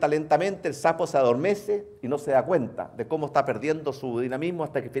calienta lentamente, el sapo se adormece y no se da cuenta de cómo está perdiendo su dinamismo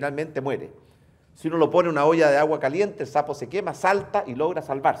hasta que finalmente muere. Si uno lo pone en una olla de agua caliente, el sapo se quema, salta y logra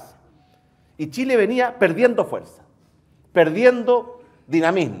salvarse. Y Chile venía perdiendo fuerza, perdiendo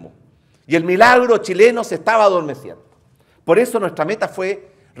dinamismo. Y el milagro chileno se estaba adormeciendo. Por eso nuestra meta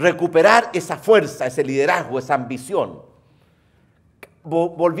fue recuperar esa fuerza, ese liderazgo, esa ambición,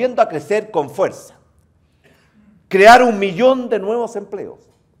 volviendo a crecer con fuerza. Crear 1 millón de nuevos empleos,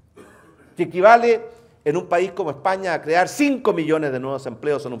 que equivale en un país como España a crear 5 millones de nuevos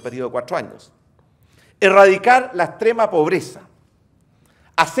empleos en un periodo de 4 años. Erradicar la extrema pobreza,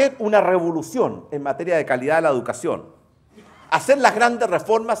 hacer una revolución en materia de calidad de la educación, hacer las grandes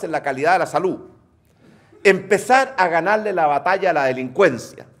reformas en la calidad de la salud, empezar a ganarle la batalla a la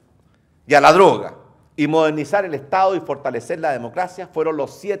delincuencia y a la droga, y modernizar el Estado y fortalecer la democracia, fueron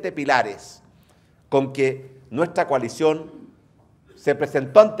los 7 pilares con que nuestra coalición se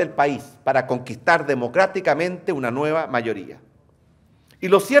presentó ante el país para conquistar democráticamente una nueva mayoría. Y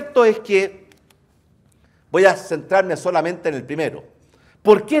lo cierto es que Voy a centrarme solamente en el primero.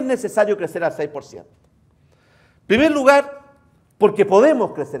 ¿Por qué es necesario crecer al 6%? En primer lugar, porque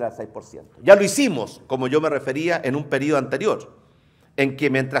podemos crecer al 6%. Ya lo hicimos, como yo me refería, en un periodo anterior, en que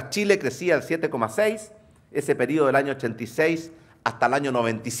mientras Chile crecía al 7,6%, ese periodo del año 86 hasta el año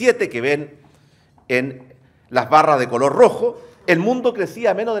 97, que ven en las barras de color rojo, el mundo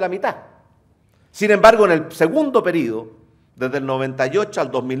crecía a menos de la mitad. Sin embargo, en el segundo periodo, desde el 98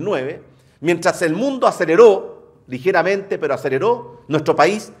 al 2009, mientras el mundo aceleró, ligeramente, pero aceleró, nuestro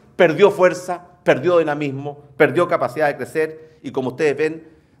país perdió fuerza, perdió dinamismo, perdió capacidad de crecer y, como ustedes ven,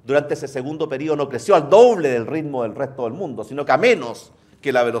 durante ese segundo periodo no creció al doble del ritmo del resto del mundo, sino que a menos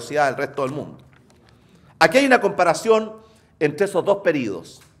que la velocidad del resto del mundo. Aquí hay una comparación entre esos dos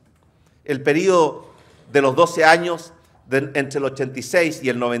periodos. El periodo de los 12 años entre el 86 y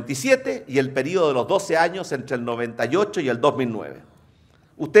el 97 y el periodo de los 12 años entre el 98 y el 2009.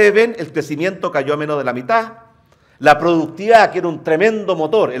 Ustedes ven, el crecimiento cayó a menos de la mitad, la productividad, que era un tremendo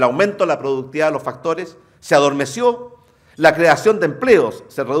motor, el aumento de la productividad de los factores, se adormeció, la creación de empleos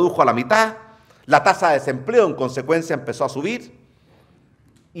se redujo a la mitad, la tasa de desempleo en consecuencia empezó a subir,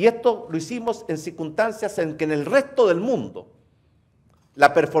 y esto lo hicimos en circunstancias en que en el resto del mundo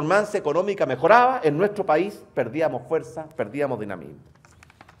la performance económica mejoraba, en nuestro país perdíamos fuerza, perdíamos dinamismo.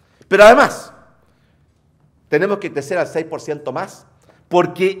 Pero además, tenemos que crecer al 6% más,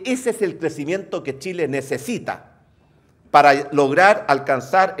 porque ese es el crecimiento que Chile necesita para lograr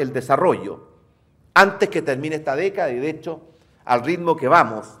alcanzar el desarrollo antes que termine esta década, y de hecho, al ritmo que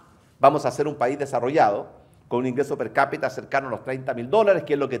vamos a ser un país desarrollado, con un ingreso per cápita cercano a los $30.000,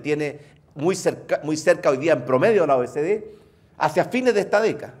 que es lo que tiene muy cerca hoy día en promedio la OECD, hacia fines de esta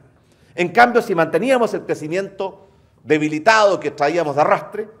década. En cambio, si manteníamos el crecimiento debilitado que traíamos de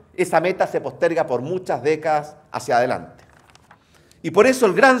arrastre, esa meta se posterga por muchas décadas hacia adelante. Y por eso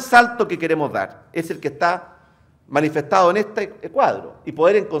el gran salto que queremos dar es el que está manifestado en este cuadro, y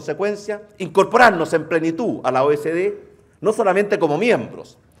poder en consecuencia incorporarnos en plenitud a la OECD, no solamente como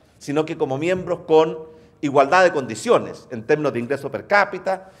miembros, sino que como miembros con igualdad de condiciones en términos de ingreso per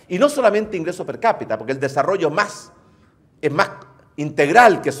cápita, y no solamente ingreso per cápita, porque el desarrollo es más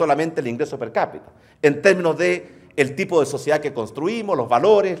integral que solamente el ingreso per cápita, en términos de el tipo de sociedad que construimos, los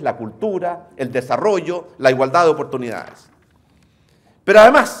valores, la cultura, el desarrollo, la igualdad de oportunidades. Pero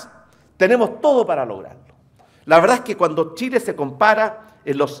además, tenemos todo para lograrlo. La verdad es que cuando Chile se compara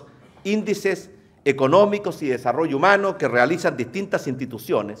en los índices económicos y de desarrollo humano que realizan distintas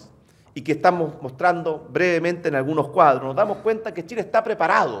instituciones, y que estamos mostrando brevemente en algunos cuadros, nos damos cuenta que Chile está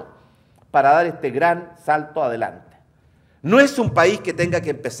preparado para dar este gran salto adelante. No es un país que tenga que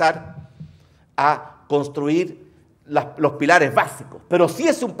empezar a construir los pilares básicos, pero sí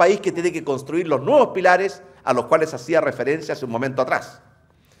es un país que tiene que construir los nuevos pilares a los cuales hacía referencia hace un momento atrás.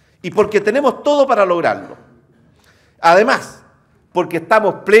 Y porque tenemos todo para lograrlo. Además, porque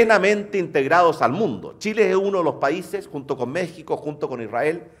estamos plenamente integrados al mundo. Chile es uno de los países, junto con México, junto con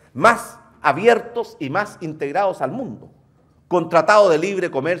Israel, más abiertos y más integrados al mundo, con tratado de libre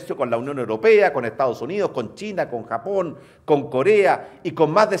comercio con la Unión Europea, con Estados Unidos, con China, con Japón, con Corea y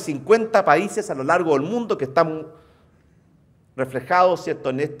con más de 50 países a lo largo del mundo que están reflejados, ¿cierto?,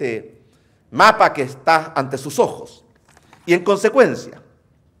 en este mapa que está ante sus ojos. Y en consecuencia,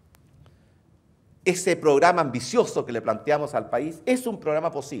 ese programa ambicioso que le planteamos al país es un programa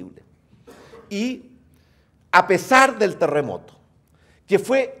posible. Y a pesar del terremoto, que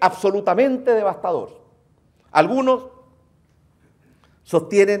fue absolutamente devastador, algunos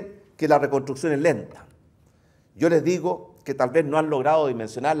sostienen que la reconstrucción es lenta. Yo les digo que tal vez no han logrado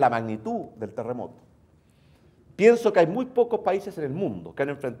dimensionar la magnitud del terremoto. Pienso que hay muy pocos países en el mundo que han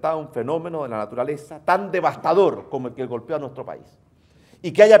enfrentado un fenómeno de la naturaleza tan devastador como el que golpeó a nuestro país,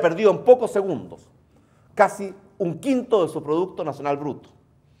 y que haya perdido en pocos segundos casi un quinto de su Producto Nacional Bruto.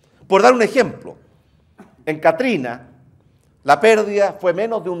 Por dar un ejemplo, en Katrina la pérdida fue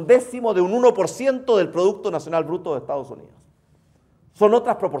menos de un décimo de un 1% del Producto Nacional Bruto de Estados Unidos. Son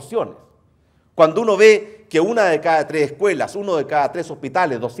otras proporciones. Cuando uno ve que una de cada 3 escuelas, uno de cada 3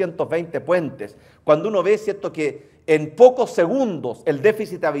 hospitales, 220 puentes, cuando uno ve, ¿cierto?, que en pocos segundos el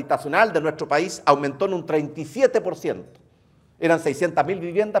déficit habitacional de nuestro país aumentó en un 37%. Eran 600.000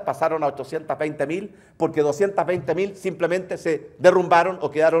 viviendas, pasaron a 820.000, porque 220.000 simplemente se derrumbaron o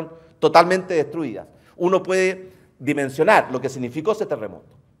quedaron totalmente destruidas. Uno puede dimensionar lo que significó ese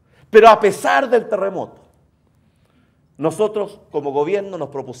terremoto. Pero a pesar del terremoto, nosotros como gobierno nos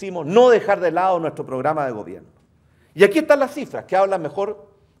propusimos no dejar de lado nuestro programa de gobierno. Y aquí están las cifras que hablan mejor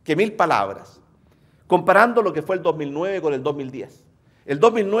que 1000 palabras, comparando lo que fue el 2009 con el 2010. El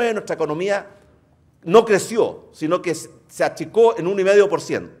 2009 nuestra economía no creció, sino que se achicó en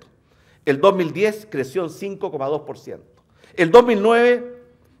 1,5%. El 2010 creció en 5,2%. El 2009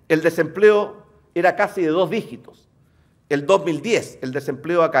 el desempleo era casi de 2 dígitos. El 2010 el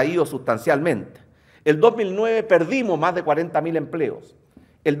desempleo ha caído sustancialmente. El 2009 perdimos más de 40.000 empleos.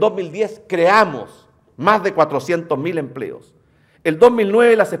 El 2010 creamos más de 400.000 empleos. El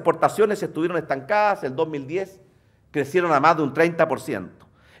 2009 las exportaciones estuvieron estancadas, el 2010 crecieron a más de un 30%.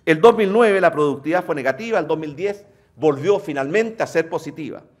 El 2009 la productividad fue negativa, el 2010 volvió finalmente a ser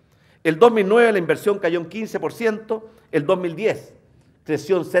positiva. El 2009 la inversión cayó en 15%, el 2010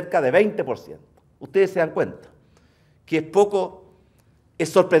 creció en cerca de 20%. Ustedes se dan cuenta que es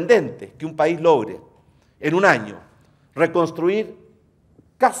sorprendente que un país logre en un año reconstruir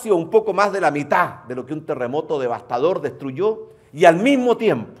casi un poco más de la mitad de lo que un terremoto devastador destruyó y al mismo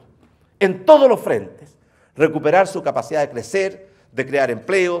tiempo, en todos los frentes, recuperar su capacidad de crecer, de crear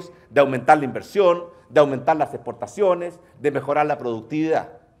empleos, de aumentar la inversión, de aumentar las exportaciones, de mejorar la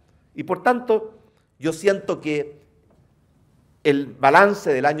productividad. Y por tanto, yo siento que el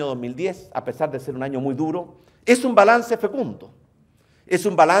balance del año 2010, a pesar de ser un año muy duro, es un balance fecundo. Es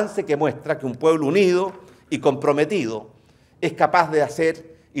un balance que muestra que un pueblo unido y comprometido es capaz de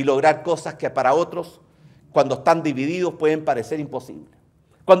hacer y lograr cosas que para otros, cuando están divididos, pueden parecer imposibles.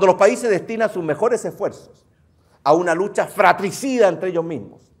 Cuando los países destinan sus mejores esfuerzos a una lucha fratricida entre ellos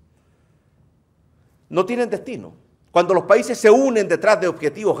mismos, no tienen destino. Cuando los países se unen detrás de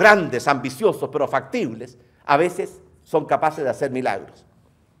objetivos grandes, ambiciosos, pero factibles, a veces son capaces de hacer milagros.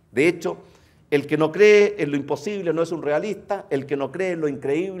 De hecho, el que no cree en lo imposible no es un realista, el que no cree en lo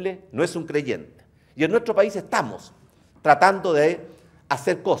increíble no es un creyente. Y en nuestro país estamos tratando de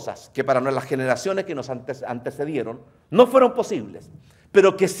hacer cosas que para las generaciones que nos antecedieron no fueron posibles,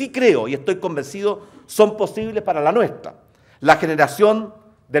 pero que sí creo y estoy convencido son posibles para la nuestra, la generación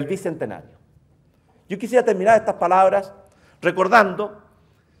del Bicentenario. Yo quisiera terminar estas palabras recordando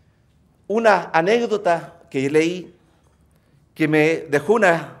una anécdota que leí que me dejó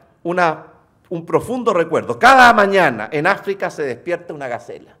un profundo recuerdo. Cada mañana en África se despierta una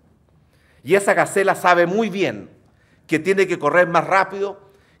gacela y esa gacela sabe muy bien que tiene que correr más rápido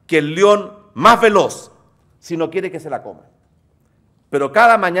que el león más veloz si no quiere que se la coma. Pero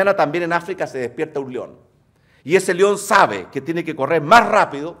cada mañana también en África se despierta un león y ese león sabe que tiene que correr más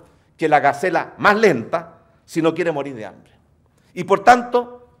rápido que la gacela más lenta si no quiere morir de hambre. Y por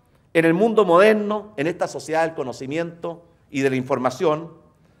tanto, en el mundo moderno, en esta sociedad del conocimiento y de la información,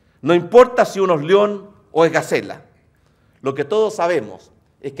 no importa si uno es león o es gacela, lo que todos sabemos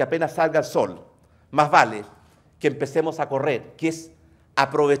es que apenas salga el sol, más vale que empecemos a correr, que es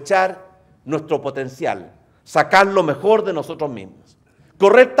aprovechar nuestro potencial, sacar lo mejor de nosotros mismos.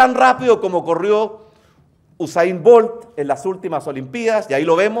 Correr tan rápido como corrió Usain Bolt en las últimas Olimpiadas, y ahí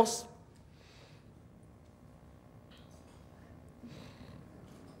lo vemos.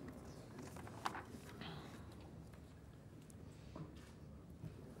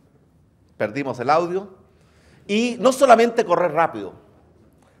 Perdimos el audio. Y no solamente correr rápido,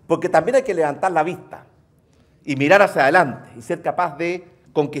 porque también hay que levantar la vista y mirar hacia adelante y ser capaz de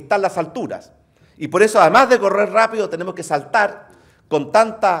conquistar las alturas. Y por eso, además de correr rápido, tenemos que saltar con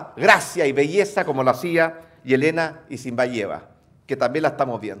tanta gracia y belleza como lo hacía Yelena Isinbayeva, que también la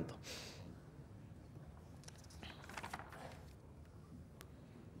estamos viendo.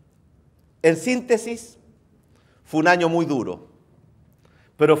 En síntesis, fue un año muy duro,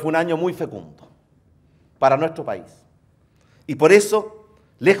 pero fue un año muy fecundo para nuestro país. Y por eso,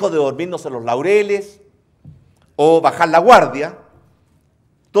 lejos de dormirnos en los laureles o bajar la guardia,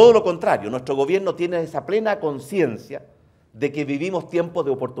 todo lo contrario, nuestro gobierno tiene esa plena conciencia de que vivimos tiempos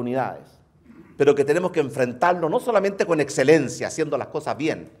de oportunidades, pero que tenemos que enfrentarlo no solamente con excelencia, haciendo las cosas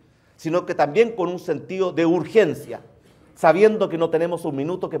bien, sino que también con un sentido de urgencia, sabiendo que no tenemos un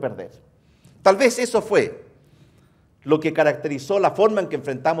minuto que perder. Tal vez eso fue lo que caracterizó la forma en que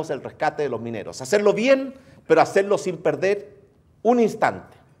enfrentamos el rescate de los mineros. Hacerlo bien, pero hacerlo sin perder un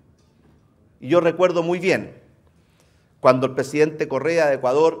instante. Y yo recuerdo muy bien cuando el presidente Correa de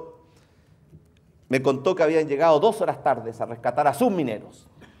Ecuador me contó que habían llegado 2 horas tarde a rescatar a sus mineros.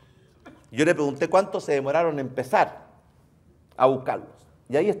 Yo le pregunté cuánto se demoraron en empezar a buscarlos.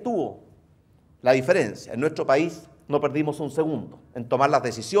 Y ahí estuvo la diferencia. En nuestro país no perdimos un segundo en tomar las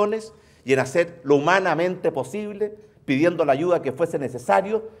decisiones y en hacer lo humanamente posible, pidiendo la ayuda que fuese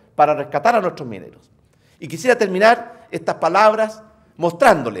necesario para rescatar a nuestros mineros. Y quisiera terminar estas palabras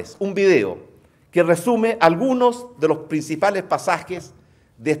mostrándoles un video que resume algunos de los principales pasajes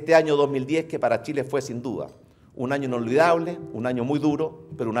de este año 2010, que para Chile fue sin duda un año inolvidable, un año muy duro,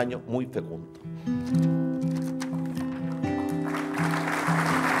 pero un año muy fecundo.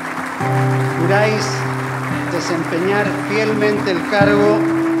 Juráis desempeñar fielmente el cargo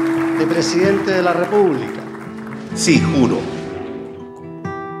de Presidente de la República? Sí, juro.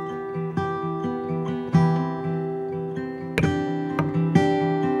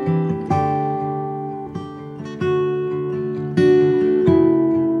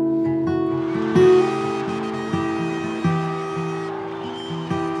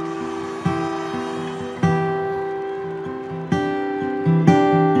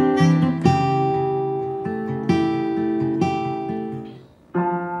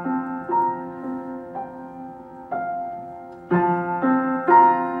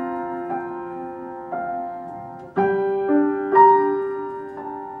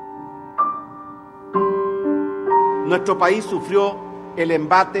 Nuestro país sufrió el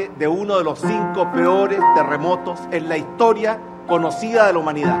embate de uno de los 5 peores terremotos en la historia conocida de la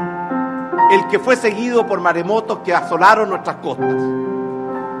humanidad, el que fue seguido por maremotos que asolaron nuestras costas.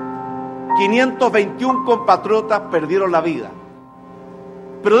 521 compatriotas perdieron la vida,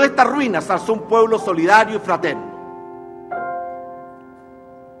 pero de estas ruinas alzó un pueblo solidario y fraterno.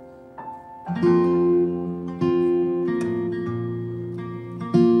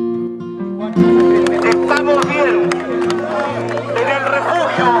 Estamos bien en el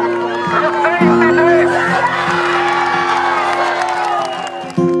refugio Los 33.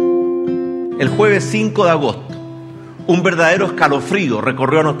 El jueves 5 de agosto, un verdadero escalofrío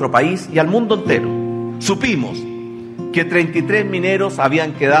recorrió a nuestro país y al mundo entero. Supimos que 33 mineros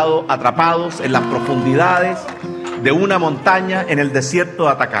habían quedado atrapados en las profundidades de una montaña en el desierto de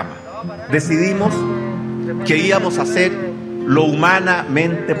Atacama. Decidimos que íbamos a hacer lo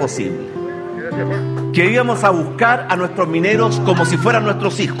humanamente posible, que íbamos a buscar a nuestros mineros como si fueran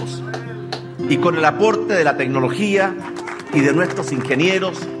nuestros hijos, y con el aporte de la tecnología y de nuestros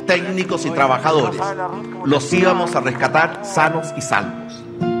ingenieros, técnicos y trabajadores, los íbamos a rescatar sanos y salvos.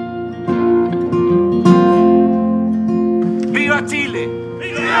 ¡Viva Chile!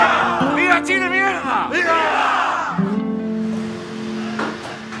 ¡Viva! ¡Viva Chile, mierda! ¡Viva!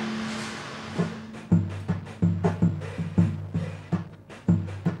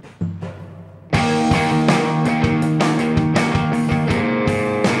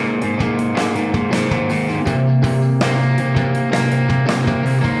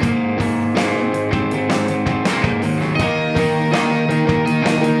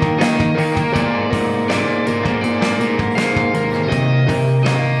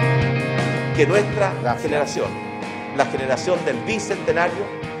 Que nuestra generación, la generación del bicentenario,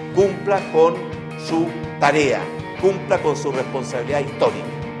 cumpla con su tarea, cumpla con su responsabilidad histórica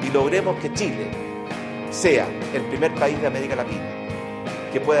y logremos que Chile sea el primer país de América Latina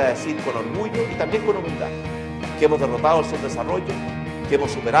que pueda decir con orgullo y también con humildad que hemos derrotado el subdesarrollo, que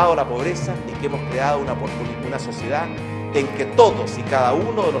hemos superado la pobreza y que hemos creado una sociedad en que todos y cada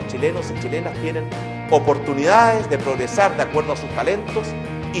uno de los chilenos y chilenas tienen oportunidades de progresar de acuerdo a sus talentos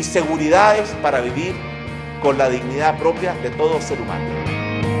y seguridades para vivir con la dignidad propia de todo ser humano.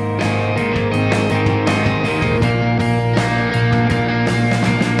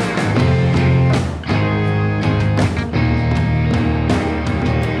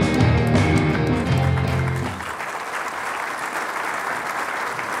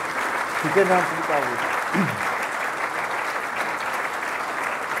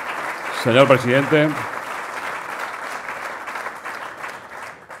 Señor Presidente,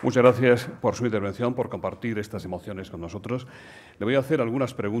 muchas gracias por su intervención, por compartir estas emociones con nosotros. Le voy a hacer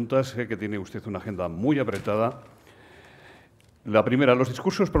algunas preguntas. Sé que tiene usted una agenda muy apretada. La primera, los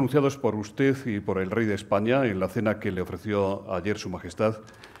discursos pronunciados por usted y por el rey de España en la cena que le ofreció ayer Su Majestad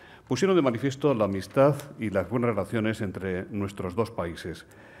pusieron de manifiesto la amistad y las buenas relaciones entre nuestros dos países.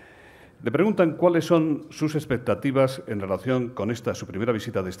 Le preguntan cuáles son sus expectativas en relación con esta su primera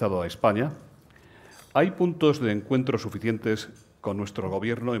visita de Estado a España. ¿Hay puntos de encuentro suficientes con nuestro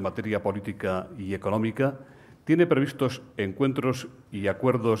Gobierno en materia política y económica? ¿Tiene previstos encuentros y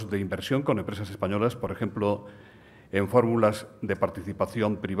acuerdos de inversión con empresas españolas, por ejemplo, en fórmulas de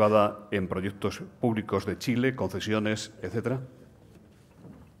participación privada en proyectos públicos de Chile, concesiones, etcétera?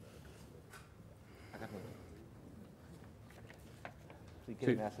 Si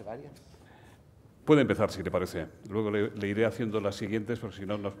quiere, me hace varias. Puede empezar, si le parece. Luego le iré haciendo las siguientes, porque si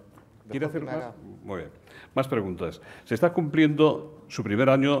no... ¿Quiere hacer más? Muy bien. Más preguntas. Se está cumpliendo su primer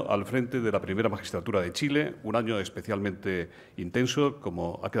año al frente de la primera magistratura de Chile, un año especialmente intenso,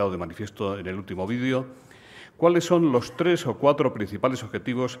 como ha quedado de manifiesto en el último vídeo. ¿Cuáles son los 3 o 4 principales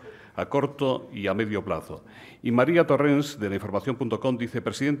objetivos a corto y a medio plazo? Y María Torrens, de lainformación.com, dice: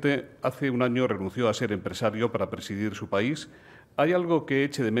 Presidente, hace un año renunció a ser empresario para presidir su país. ¿Hay algo que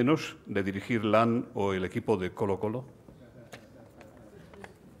eche de menos de dirigir LAN o el equipo de Colo-Colo?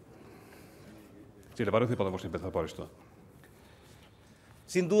 Si le parece, podemos empezar por esto.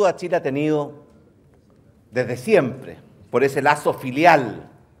 Sin duda Chile ha tenido desde siempre, por ese lazo filial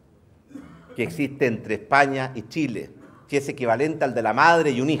que existe entre España y Chile, que es equivalente al de la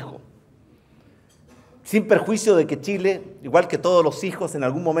madre y un hijo. Sin perjuicio de que Chile, igual que todos los hijos en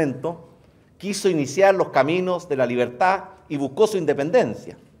algún momento, quiso iniciar los caminos de la libertad y buscó su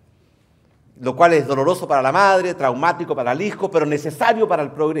independencia, lo cual es doloroso para la madre, traumático para el hijo, pero necesario para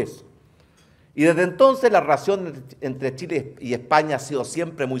el progreso. Y desde entonces la relación entre Chile y España ha sido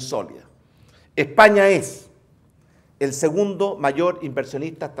siempre muy sólida. España es el segundo mayor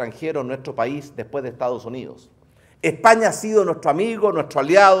inversionista extranjero en nuestro país después de Estados Unidos. España ha sido nuestro amigo, nuestro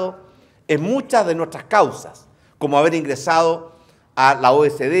aliado en muchas de nuestras causas, como haber ingresado a la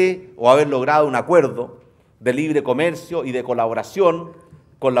OECD o haber logrado un acuerdo de libre comercio y de colaboración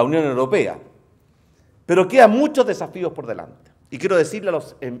con la Unión Europea. Pero quedan muchos desafíos por delante. Y quiero decirle a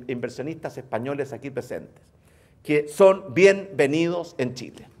los inversionistas españoles aquí presentes que son bienvenidos en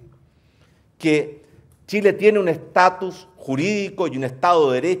Chile, que Chile tiene un estatus jurídico y un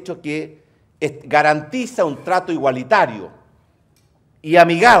Estado de Derecho que garantiza un trato igualitario y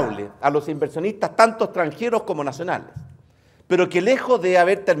amigable a los inversionistas, tanto extranjeros como nacionales, pero que lejos de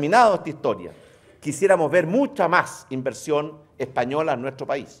haber terminado esta historia, quisiéramos ver mucha más inversión española en nuestro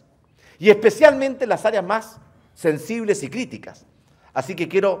país, y especialmente en las áreas más sensibles y críticas. Así que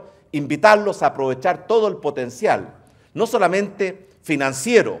quiero invitarlos a aprovechar todo el potencial, no solamente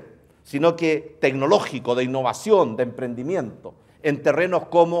financiero, sino que tecnológico, de innovación, de emprendimiento, en terrenos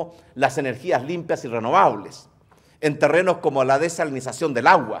como las energías limpias y renovables, en terrenos como la desalinización del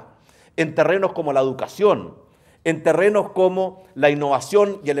agua, en terrenos como la educación, en terrenos como la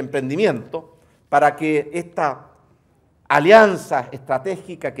innovación y el emprendimiento, para que esta alianza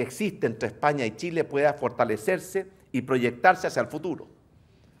estratégica que existe entre España y Chile pueda fortalecerse y proyectarse hacia el futuro.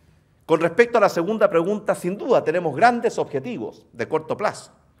 Con respecto a la segunda pregunta, sin duda tenemos grandes objetivos de corto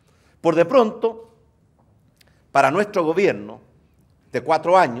plazo. Por de pronto, para nuestro gobierno de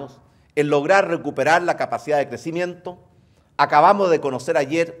 4 años, el lograr recuperar la capacidad de crecimiento, acabamos de conocer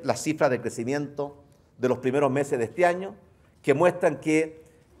ayer las cifras de crecimiento de los primeros meses de este año, que muestran que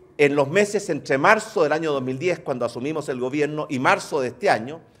en los meses entre marzo del año 2010, cuando asumimos el gobierno, y marzo de este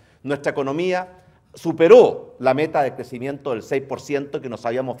año, nuestra economía superó la meta de crecimiento del 6% que nos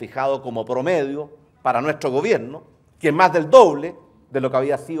habíamos fijado como promedio para nuestro gobierno, que es más del doble de lo que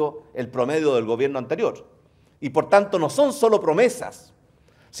había sido el promedio del gobierno anterior. Y por tanto no son solo promesas,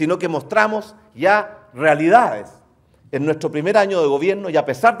 sino que mostramos ya realidades en nuestro primer año de gobierno y a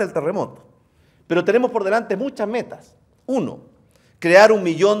pesar del terremoto. Pero tenemos por delante muchas metas. 1, crear 1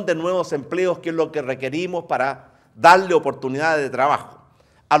 millón de nuevos empleos, que es lo que requerimos para darle oportunidades de trabajo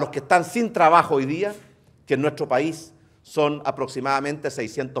a los que están sin trabajo hoy día, que en nuestro país son aproximadamente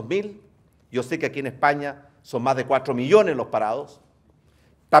 600.000. Yo sé que aquí en España son más de 4 millones los parados.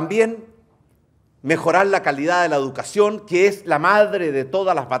 También mejorar la calidad de la educación, que es la madre de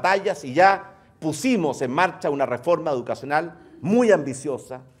todas las batallas, y ya pusimos en marcha una reforma educacional muy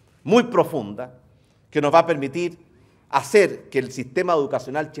ambiciosa, muy profunda, que nos va a permitir hacer que el sistema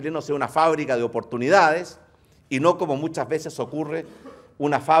educacional chileno sea una fábrica de oportunidades y no, como muchas veces ocurre,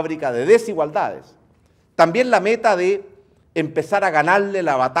 una fábrica de desigualdades. También la meta de empezar a ganarle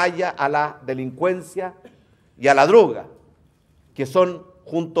la batalla a la delincuencia y a la droga, que son,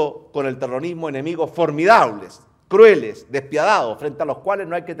 junto con el terrorismo, enemigos formidables, crueles, despiadados, frente a los cuales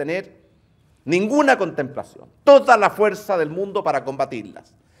no hay que tener ninguna contemplación, toda la fuerza del mundo para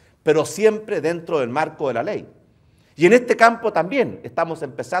combatirlas, pero siempre dentro del marco de la ley. Y en este campo también estamos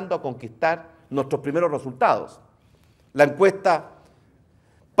empezando a conquistar nuestros primeros resultados. La encuesta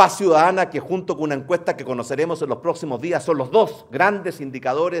Paz Ciudadana, que junto con una encuesta que conoceremos en los próximos días, son los 2 grandes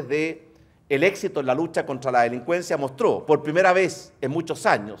indicadores del éxito en la lucha contra la delincuencia, mostró por primera vez en muchos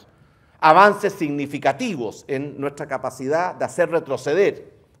años avances significativos en nuestra capacidad de hacer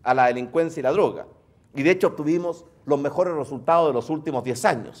retroceder a la delincuencia y la droga. Y de hecho obtuvimos los mejores resultados de los últimos 10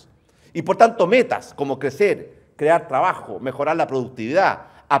 años. Y por tanto metas como crecer, crear trabajo, mejorar la productividad,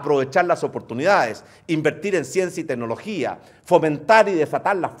 aprovechar las oportunidades, invertir en ciencia y tecnología, fomentar y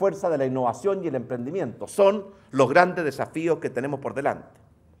desatar la fuerza de la innovación y el emprendimiento, son los grandes desafíos que tenemos por delante.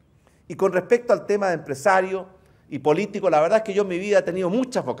 Y con respecto al tema de empresario y político, la verdad es que yo en mi vida he tenido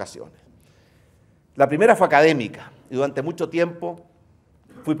muchas vocaciones. La primera fue académica, y durante mucho tiempo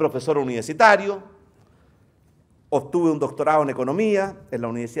fui profesor universitario, obtuve un doctorado en economía en la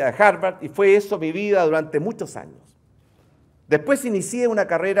Universidad de Harvard, y fue eso mi vida durante muchos años. Después inicié una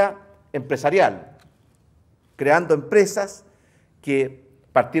carrera empresarial, creando empresas que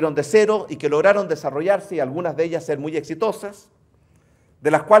partieron de cero y que lograron desarrollarse, y algunas de ellas ser muy exitosas,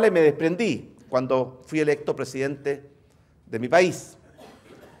 de las cuales me desprendí cuando fui electo presidente de mi país.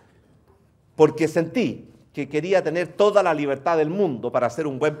 porque sentí que quería tener toda la libertad del mundo para ser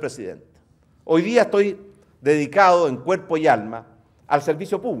un buen presidente. Hoy día estoy dedicado en cuerpo y alma al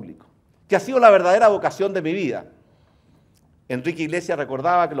servicio público, que ha sido la verdadera vocación de mi vida. Enrique Iglesias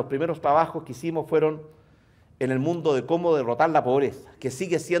recordaba que los primeros trabajos que hicimos fueron en el mundo de cómo derrotar la pobreza, que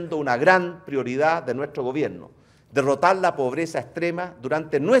sigue siendo una gran prioridad de nuestro gobierno. Derrotar la pobreza extrema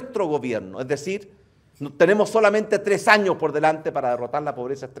durante nuestro gobierno, es decir, tenemos solamente 3 años por delante para derrotar la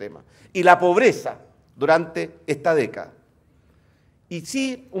pobreza extrema y la pobreza durante esta década. Y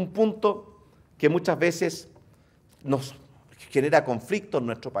sí, un punto que muchas veces nos genera conflicto en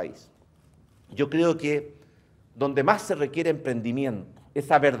nuestro país. Yo creo que donde más se requiere emprendimiento,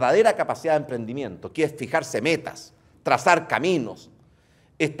 esa verdadera capacidad de emprendimiento, que es fijarse metas, trazar caminos,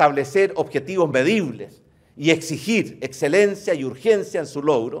 establecer objetivos medibles y exigir excelencia y urgencia en su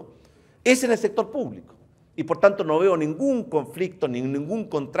logro, es en el sector público. Y por tanto no veo ningún conflicto ni ningún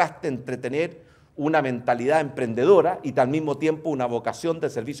contraste entre tener una mentalidad emprendedora y al mismo tiempo una vocación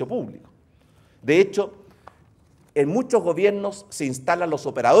de servicio público. De hecho, en muchos gobiernos se instalan los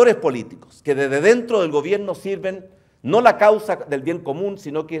operadores políticos, que desde dentro del gobierno sirven no la causa del bien común,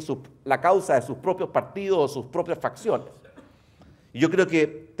 sino que la causa de sus propios partidos o sus propias facciones. Y yo creo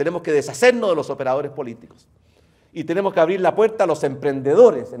que tenemos que deshacernos de los operadores políticos y tenemos que abrir la puerta a los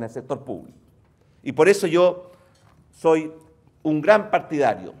emprendedores en el sector público. Y por eso yo soy un gran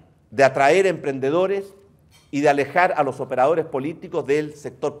partidario de atraer emprendedores y de alejar a los operadores políticos del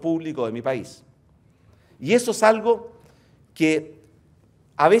sector público de mi país. Y eso es algo que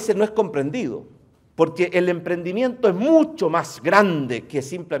a veces no es comprendido, porque el emprendimiento es mucho más grande que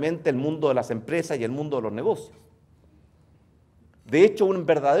simplemente el mundo de las empresas y el mundo de los negocios. De hecho, un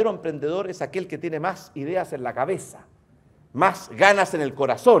verdadero emprendedor es aquel que tiene más ideas en la cabeza, más ganas en el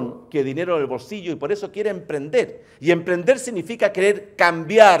corazón que dinero en el bolsillo, y por eso quiere emprender. Y emprender significa querer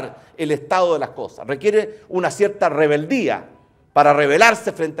cambiar el estado de las cosas. Requiere una cierta rebeldía para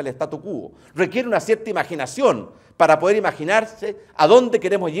rebelarse frente al statu quo. Requiere una cierta imaginación para poder imaginarse a dónde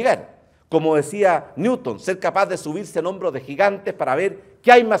queremos llegar. Como decía Newton, ser capaz de subirse en hombros de gigantes para ver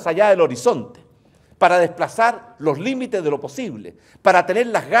qué hay más allá del horizonte, para desplazar los límites de lo posible, para tener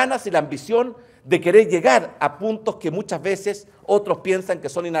las ganas y la ambición de querer llegar a puntos que muchas veces otros piensan que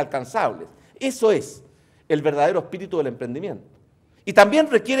son inalcanzables. Eso es el verdadero espíritu del emprendimiento. Y también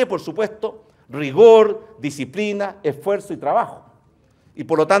requiere, por supuesto, rigor, disciplina, esfuerzo y trabajo. Y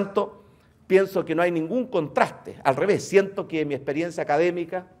por lo tanto, pienso que no hay ningún contraste. Al revés, siento que mi experiencia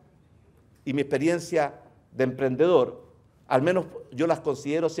académica y mi experiencia de emprendedor, al menos yo las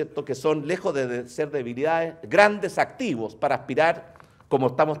considero, cierto, que son, lejos de ser debilidades, grandes activos para aspirar, como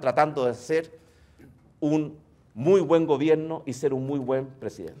estamos tratando de ser, un muy buen gobierno y ser un muy buen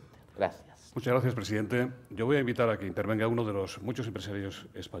presidente. Gracias. Muchas gracias, presidente. Yo voy a invitar a que intervenga uno de los muchos empresarios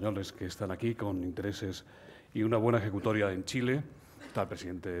españoles que están aquí con intereses y una buena ejecutoria en Chile. Está el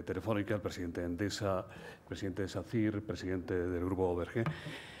presidente de Telefónica, el presidente de Endesa, el presidente de SACIR, el presidente del Grupo Oberge.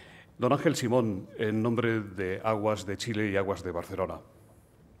 Don Ángel Simón, en nombre de Aguas de Chile y Aguas de Barcelona.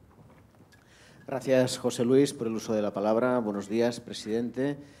 Gracias, José Luis, por el uso de la palabra. Buenos días,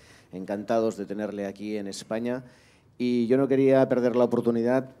 presidente. Encantados de tenerle aquí en España. Y yo no quería perder la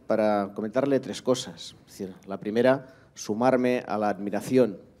oportunidad para comentarle 3 cosas. Es decir, la primera, sumarme a la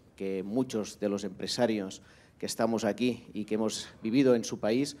admiración que muchos de los empresarios que estamos aquí y que hemos vivido en su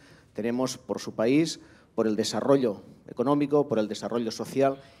país tenemos por su país, por el desarrollo económico, por el desarrollo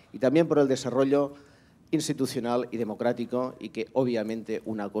social y también por el desarrollo institucional y democrático, y que obviamente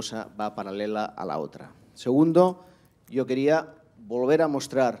una cosa va paralela a la otra. Segundo, yo quería volver a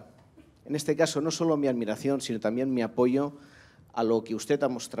mostrar, en este caso no solo mi admiración, sino también mi apoyo a lo que usted ha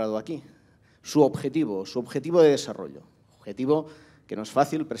mostrado aquí, su objetivo de desarrollo, objetivo que no es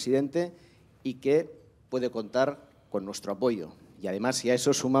fácil, presidente, y que puede contar con nuestro apoyo. Y además, si a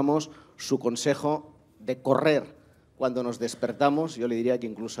eso sumamos su consejo de correr cuando nos despertamos, yo le diría que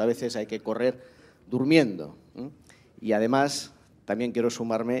incluso a veces hay que correr durmiendo. Y además, también quiero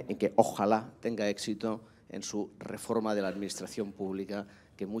sumarme en que ojalá tenga éxito en su reforma de la administración pública,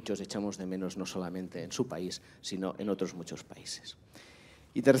 que muchos echamos de menos no solamente en su país, sino en otros muchos países.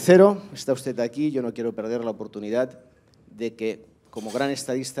 Y tercero, está usted aquí, yo no quiero perder la oportunidad de que, como gran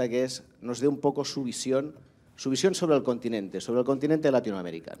estadista que es, nos dé un poco su visión sobre el continente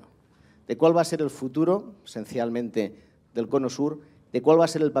latinoamericano, de cuál va a ser el futuro, esencialmente, del Cono Sur, de cuál va a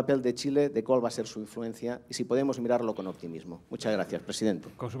ser el papel de Chile, de cuál va a ser su influencia y si podemos mirarlo con optimismo. Muchas gracias, presidente.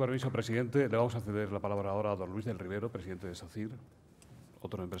 Con su permiso, presidente, le vamos a ceder la palabra ahora a don Luis del Rivero, presidente de SACIR,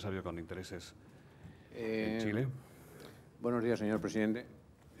 otro empresario con intereses en Chile. Buenos días, señor presidente.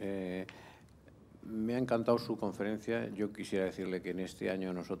 Me ha encantado su conferencia. Yo quisiera decirle que en este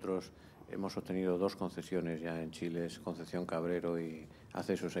año nosotros hemos obtenido 2 concesiones ya en Chile, es Concepción Cabrero y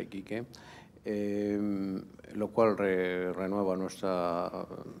Accesos a Iquique, lo cual renueva nuestra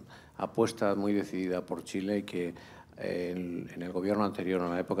apuesta muy decidida por Chile y que en el gobierno anterior,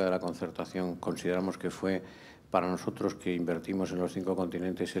 en la época de la concertación, consideramos que fue para nosotros, que invertimos en los 5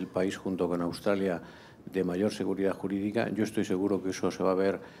 continentes, el país junto con Australia de mayor seguridad jurídica. Yo estoy seguro que eso se va a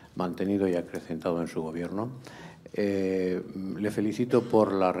ver mantenido y acrecentado en su gobierno. Le felicito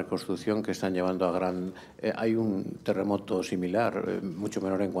por la reconstrucción que están llevando a gran... hay un terremoto similar, mucho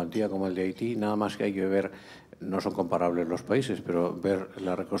menor en cuantía, como el de Haití, nada más que hay que ver, no son comparables los países, pero ver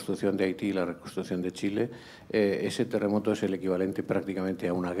la reconstrucción de Haití y la reconstrucción de Chile, ese terremoto es el equivalente prácticamente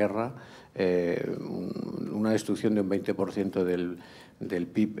a una guerra, una destrucción de un 20% del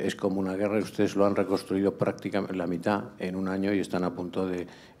PIB es como una guerra, y ustedes lo han reconstruido prácticamente la mitad en un año y están a punto de,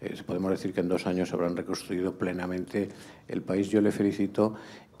 podemos decir que en 2 años habrán reconstruido plenamente el país. Yo le felicito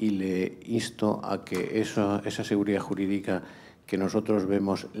y le insto a que esa seguridad jurídica que nosotros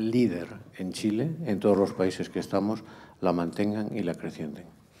vemos líder en Chile, en todos los países que estamos, la mantengan y la acrecienten.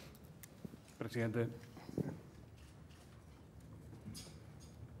 Presidente.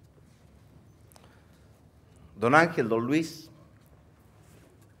 Don Ángel, don Luis,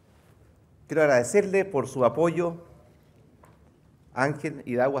 quiero agradecerle por su apoyo, Ángel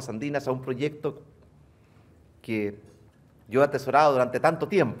y de Aguas Andinas, a un proyecto que yo he atesorado durante tanto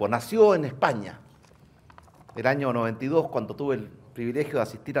tiempo. Nació en España, el año 92, cuando tuve el privilegio de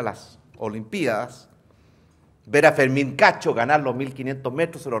asistir a las Olimpiadas, ver a Fermín Cacho ganar los 1500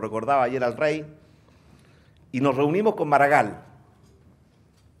 metros, se lo recordaba ayer al rey, y nos reunimos con Maragall,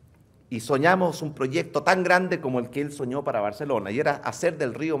 y soñamos un proyecto tan grande como el que él soñó para Barcelona, y era hacer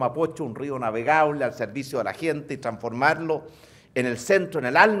del río Mapocho un río navegable al servicio de la gente y transformarlo en el centro, en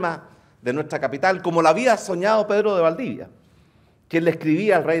el alma de nuestra capital, como lo había soñado Pedro de Valdivia, quien le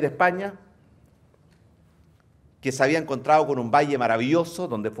escribía al rey de España que se había encontrado con un valle maravilloso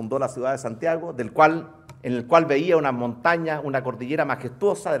donde fundó la ciudad de Santiago, en el cual veía una montaña, una cordillera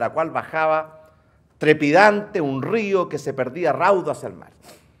majestuosa, de la cual bajaba trepidante un río que se perdía raudo hacia el mar.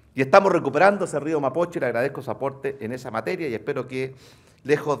 Y estamos recuperando ese río Mapocho y le agradezco su aporte en esa materia y espero que,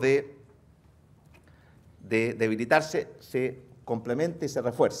 lejos de debilitarse, se complemente y se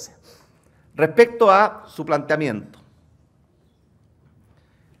refuerce. Respecto a su planteamiento,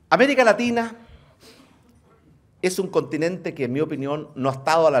 América Latina es un continente que, en mi opinión, no ha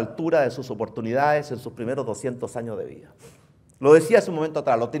estado a la altura de sus oportunidades en sus primeros 200 años de vida. Lo decía hace un momento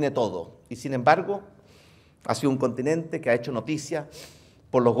atrás, lo tiene todo. Y sin embargo, ha sido un continente que ha hecho noticia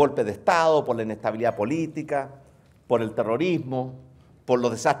por los golpes de Estado, por la inestabilidad política, por el terrorismo, por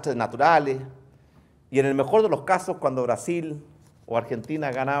los desastres naturales. Y en el mejor de los casos, cuando Brasil o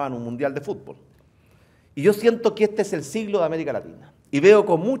Argentina ganaban un mundial de fútbol. Y yo siento que este es el siglo de América Latina. Y veo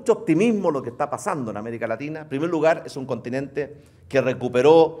con mucho optimismo lo que está pasando en América Latina. En primer lugar, es un continente que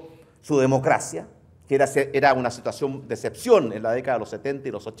recuperó su democracia, que era una situación de excepción en la década de los 70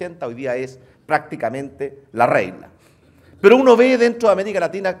 y los 80, hoy día es prácticamente la regla. Pero uno ve dentro de América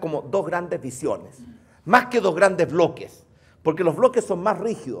Latina como 2 grandes visiones, más que 2 grandes bloques, porque los bloques son más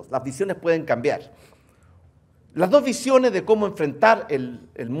rígidos, las visiones pueden cambiar. Las 2 visiones de cómo enfrentar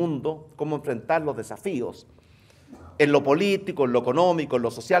el mundo, cómo enfrentar los desafíos, en lo político, en lo económico, en lo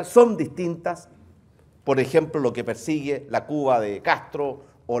social, son distintas. Por ejemplo, lo que persigue la Cuba de Castro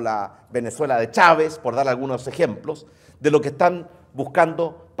o la Venezuela de Chávez, por dar algunos ejemplos, de lo que están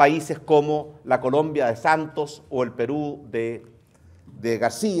buscando países como la Colombia de Santos o el Perú de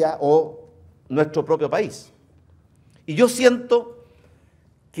García o nuestro propio país. Y yo siento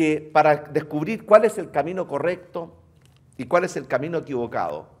que para descubrir cuál es el camino correcto y cuál es el camino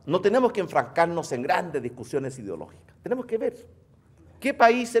equivocado, no tenemos que enfrascarnos en grandes discusiones ideológicas. Tenemos que ver qué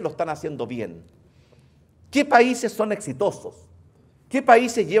países lo están haciendo bien, qué países son exitosos, qué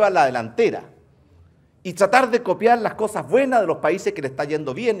países llevan la delantera, y tratar de copiar las cosas buenas de los países que le está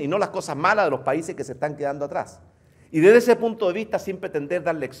yendo bien y no las cosas malas de los países que se están quedando atrás. Y desde ese punto de vista, sin pretender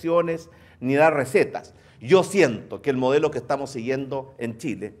dar lecciones ni dar recetas, yo siento que el modelo que estamos siguiendo en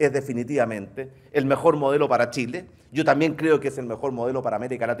Chile es definitivamente el mejor modelo para Chile. Yo también creo que es el mejor modelo para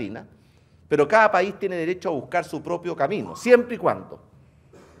América Latina, pero cada país tiene derecho a buscar su propio camino, siempre y cuando,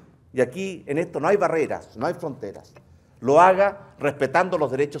 y aquí en esto no hay barreras, no hay fronteras, lo haga respetando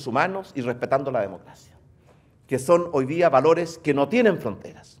los derechos humanos y respetando la democracia, que son hoy día valores que no tienen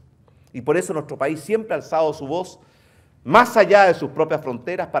fronteras. Y por eso nuestro país siempre ha alzado su voz más allá de sus propias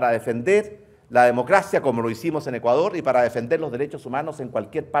fronteras para defender la democracia, como lo hicimos en Ecuador, y para defender los derechos humanos en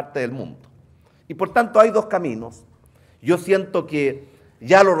cualquier parte del mundo. Y por tanto hay 2 caminos. Yo siento que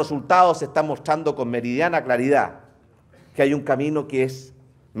Ya los resultados se están mostrando con meridiana claridad que hay un camino que es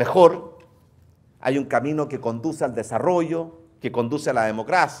mejor, hay un camino que conduce al desarrollo, que conduce a la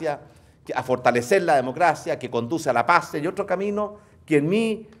democracia, a fortalecer la democracia, que conduce a la paz, y otro camino que en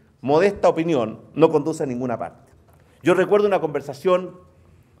mi modesta opinión no conduce a ninguna parte. Yo recuerdo una conversación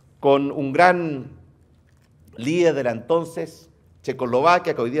con un gran líder de la entonces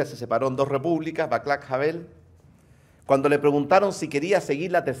Checoslovaquia, que hoy día se separó en dos repúblicas, Václav Havel, cuando le preguntaron si quería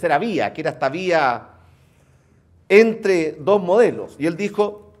seguir la tercera vía, que era esta vía entre dos modelos. Y él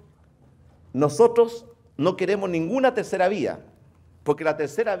dijo, nosotros no queremos ninguna tercera vía, porque la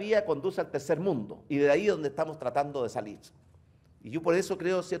tercera vía conduce al tercer mundo, y de ahí es donde estamos tratando de salir. Y yo por eso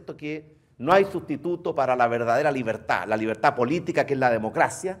creo, ¿cierto?, que no hay sustituto para la verdadera libertad, la libertad política, que es la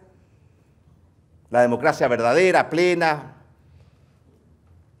democracia verdadera, plena,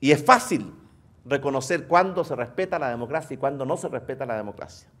 y es fácil reconocer cuándo se respeta la democracia y cuándo no se respeta la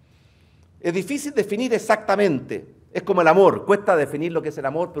democracia. Es difícil definir exactamente, es como el amor, cuesta definir lo que es el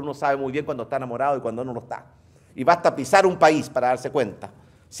amor, pero uno sabe muy bien cuando está enamorado y cuando no lo está. Y basta pisar un país para darse cuenta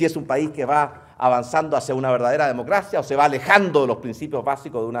si es un país que va avanzando hacia una verdadera democracia o se va alejando de los principios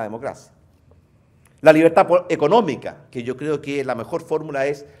básicos de una democracia. La libertad económica, que yo creo que la mejor fórmula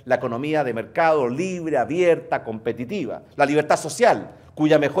es la economía de mercado libre, abierta, competitiva. La libertad social,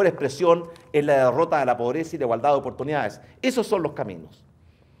 cuya mejor expresión es la derrota de la pobreza y la igualdad de oportunidades. Esos son los caminos.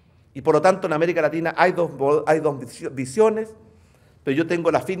 Y por lo tanto en América Latina hay dos visiones, pero yo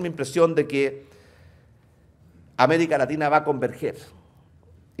tengo la firme impresión de que América Latina va a converger,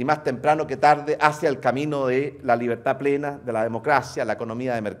 y más temprano que tarde, hacia el camino de la libertad plena, de la democracia, la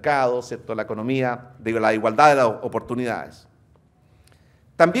economía de mercado, ¿cierto?, la economía de la igualdad de las oportunidades.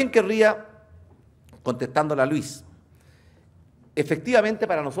 También querría, contestándole a Luis, efectivamente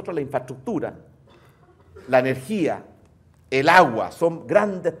para nosotros la infraestructura, la energía, el agua son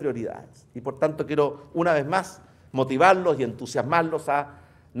grandes prioridades, y por tanto quiero una vez más motivarlos y entusiasmarlos a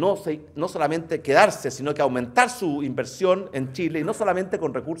no solamente quedarse, sino que aumentar su inversión en Chile, y no solamente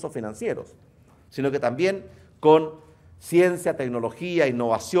con recursos financieros, sino que también con ciencia, tecnología,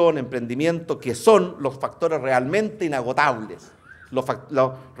 innovación, emprendimiento, que son los factores realmente inagotables, los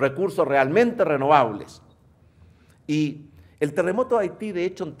recursos realmente renovables. Y el terremoto de Haití, de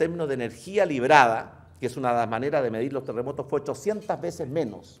hecho, en términos de energía liberada, que es una de las maneras de medir los terremotos, fue 800 veces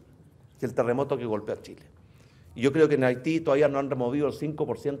menos que el terremoto que golpeó a Chile. Y yo creo que en Haití todavía no han removido el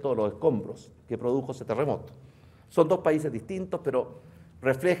 5% de los escombros que produjo ese terremoto. Son dos países distintos, pero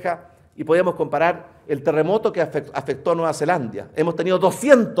refleja, y podemos comparar el terremoto que afectó a Nueva Zelanda. Hemos tenido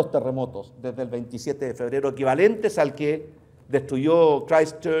 200 terremotos desde el 27 de febrero, equivalentes al que destruyó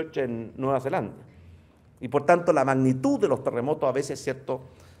Christchurch en Nueva Zelanda. Y por tanto la magnitud de los terremotos a veces, ¿cierto?,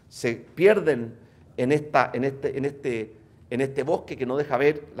 se pierden en este bosque que no deja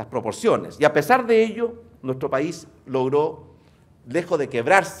ver las proporciones. Y a pesar de ello, nuestro país logró, lejos de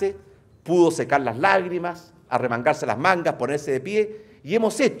quebrarse, pudo secar las lágrimas, arremangarse las mangas, ponerse de pie, y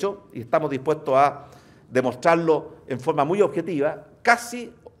hemos hecho, y estamos dispuestos a demostrarlo en forma muy objetiva,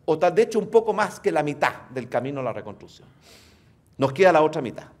 casi, o tal de hecho un poco más que la mitad del camino a la reconstrucción. Nos queda la otra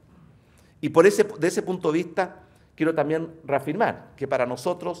mitad. Y de ese punto de vista, quiero también reafirmar que para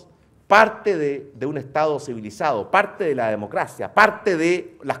nosotros parte de un Estado civilizado, parte de la democracia, parte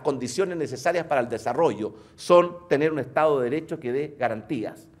de las condiciones necesarias para el desarrollo, son tener un Estado de Derecho que dé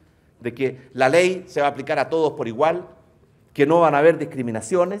garantías, de que la ley se va a aplicar a todos por igual, que no van a haber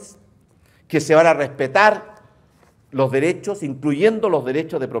discriminaciones, que se van a respetar los derechos, incluyendo los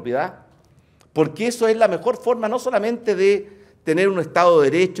derechos de propiedad, porque eso es la mejor forma no solamente de tener un Estado de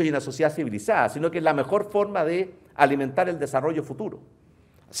Derecho y una sociedad civilizada, sino que es la mejor forma de alimentar el desarrollo futuro.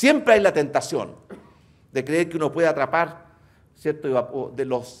 Siempre hay la tentación de creer que uno puede atrapar, ¿cierto?, de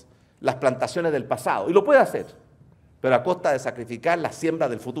las plantaciones del pasado, y lo puede hacer, pero a costa de sacrificar la siembra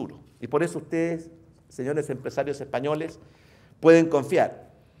del futuro. Y por eso ustedes, señores empresarios españoles, pueden confiar,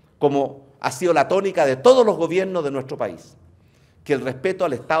 como ha sido la tónica de todos los gobiernos de nuestro país, que el respeto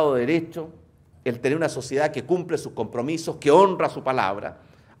al Estado de Derecho, el tener una sociedad que cumple sus compromisos, que honra su palabra,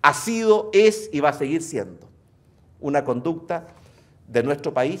 ha sido, es y va a seguir siendo una conducta de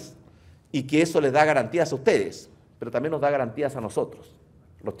nuestro país, y que eso les da garantías a ustedes, pero también nos da garantías a nosotros,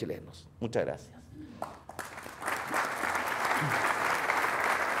 los chilenos. Muchas gracias.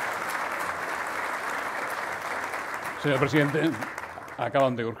 Señor presidente,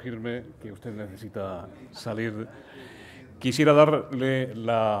 acaban de urgirme que usted necesita salir. Quisiera darle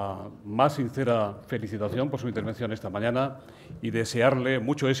la más sincera felicitación por su intervención esta mañana y desearle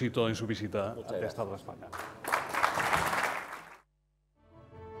mucho éxito en su visita al Estado de España.